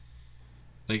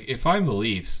 Like, if I'm the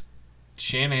Leafs,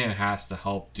 Shanahan has to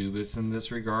help Dubas in this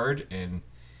regard, and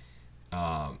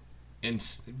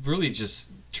really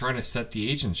just trying to set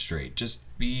the agent straight. Just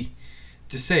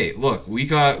say, look, we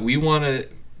want to.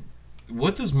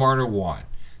 What does Marner want?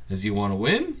 Does he want to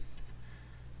win?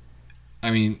 I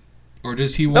mean, or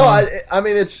does he want? No, I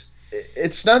mean it's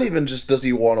not even just does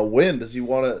he want to win? Does he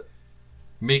want to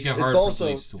make it hard for the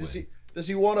Leafs to win? Does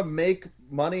he want to make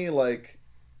money like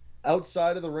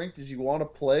outside of the rink? Does he want to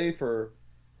play for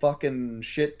fucking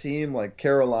shit team like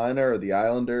Carolina or the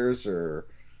Islanders or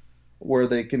where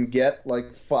they can get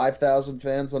like 5,000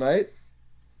 fans a night?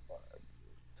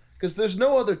 Because there's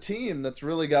no other team that's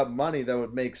really got money that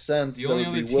would make sense that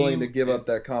would be willing to give up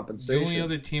that compensation. The only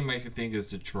other team I can think is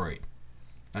Detroit.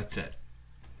 That's it.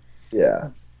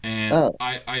 Yeah. And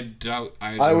I doubt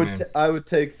I would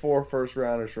take 4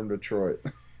 first-rounders from Detroit.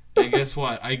 And guess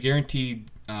what? I guarantee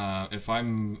if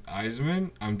I'm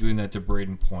Yzerman, I'm doing that to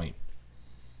Braden Point.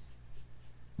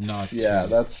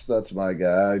 That's my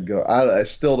guy. I'd go. I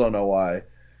still don't know why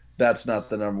that's not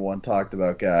the number one talked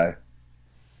about guy.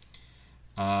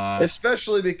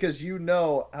 Especially because you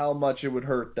know how much it would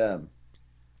hurt them.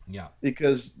 Yeah.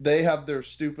 Because they have their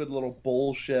stupid little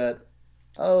bullshit.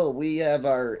 Oh, we have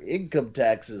our income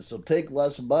taxes, so take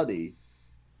less money.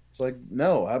 It's like,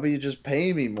 no, how about you just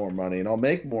pay me more money and I'll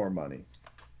make more money?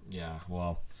 Yeah,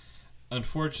 well,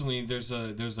 unfortunately, there's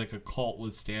like a cult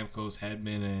with Stamkos,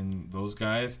 Hedman, and those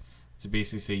guys to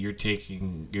basically say we're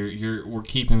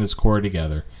keeping this core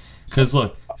together. Because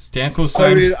look, Stamkos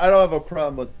signed. I mean, I don't have a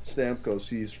problem with Stamkos.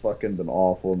 He's fucking been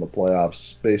awful in the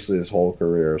playoffs, basically his whole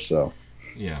career. So.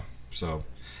 Yeah. So,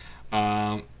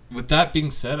 with that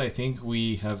being said, I think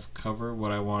we have covered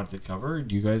what I wanted to cover.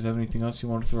 Do you guys have anything else you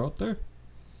want to throw out there?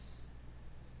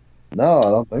 No, I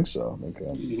don't think so.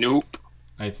 Okay. Nope.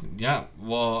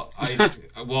 Well,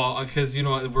 because you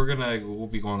know what, we'll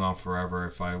be going on forever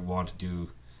if we want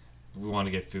to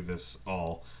get through this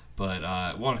all. But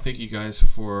I want to thank you guys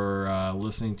for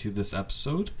listening to this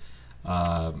episode.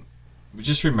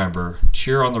 Just remember,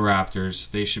 cheer on the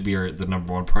Raptors. They should be the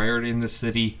number one priority in this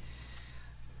city.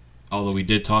 Although we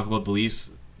did talk about the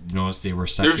Leafs, notice they were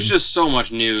second. There's just so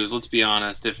much news. Let's be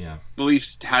honest. If the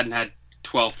Leafs hadn't had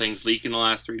 12 things leak in the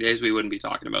last 3 days, we wouldn't be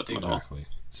talking about them at all. Exactly.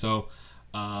 So,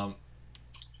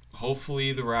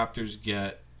 hopefully the Raptors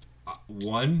get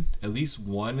at least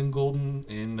one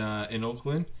in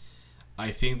Oakland.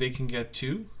 I think they can get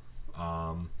two,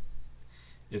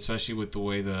 especially with the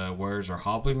way the Warriors are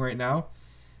hobbling right now.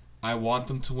 I want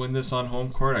them to win this on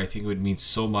home court. I think it would mean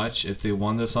so much if they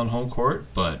won this on home court,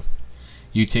 but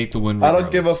you take the win regardless. I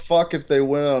don't give a fuck if they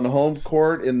win on home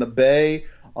court, in the Bay,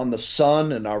 on the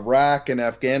Sun, in Iraq, and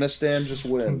Afghanistan. Just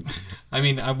win. I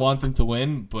mean, I want them to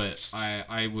win, but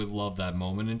I would love that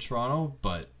moment in Toronto,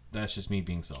 but that's just me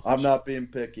being selfish. I'm not being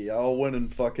picky. I'll win in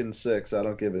fucking 6. I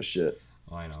don't give a shit.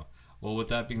 Oh, I know. Well, with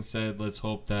that being said, let's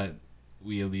hope that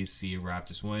we at least see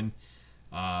Raptors win.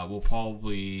 We'll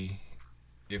probably...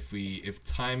 If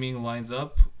timing lines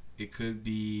up, it could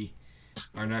be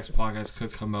our next podcast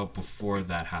could come out before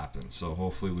that happens. So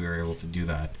hopefully we are able to do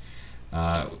that.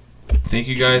 Thank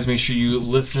you guys. Make sure you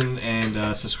listen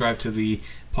and subscribe to the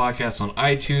podcast on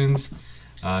iTunes,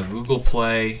 Google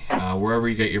Play, wherever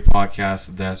you get your podcasts.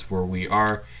 That's where we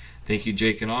are. Thank you,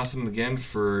 Jake and Austin, again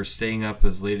for staying up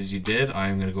as late as you did.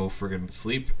 I'm gonna go friggin'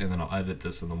 sleep, and then I'll edit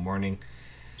this in the morning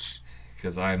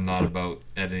because I'm not about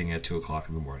editing at 2:00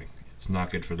 in the morning. It's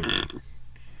not good for the brain.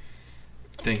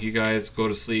 Thank you guys. Go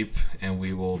to sleep, and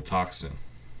we will talk soon.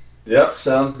 Yep,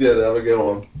 sounds good. Have a good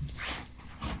one.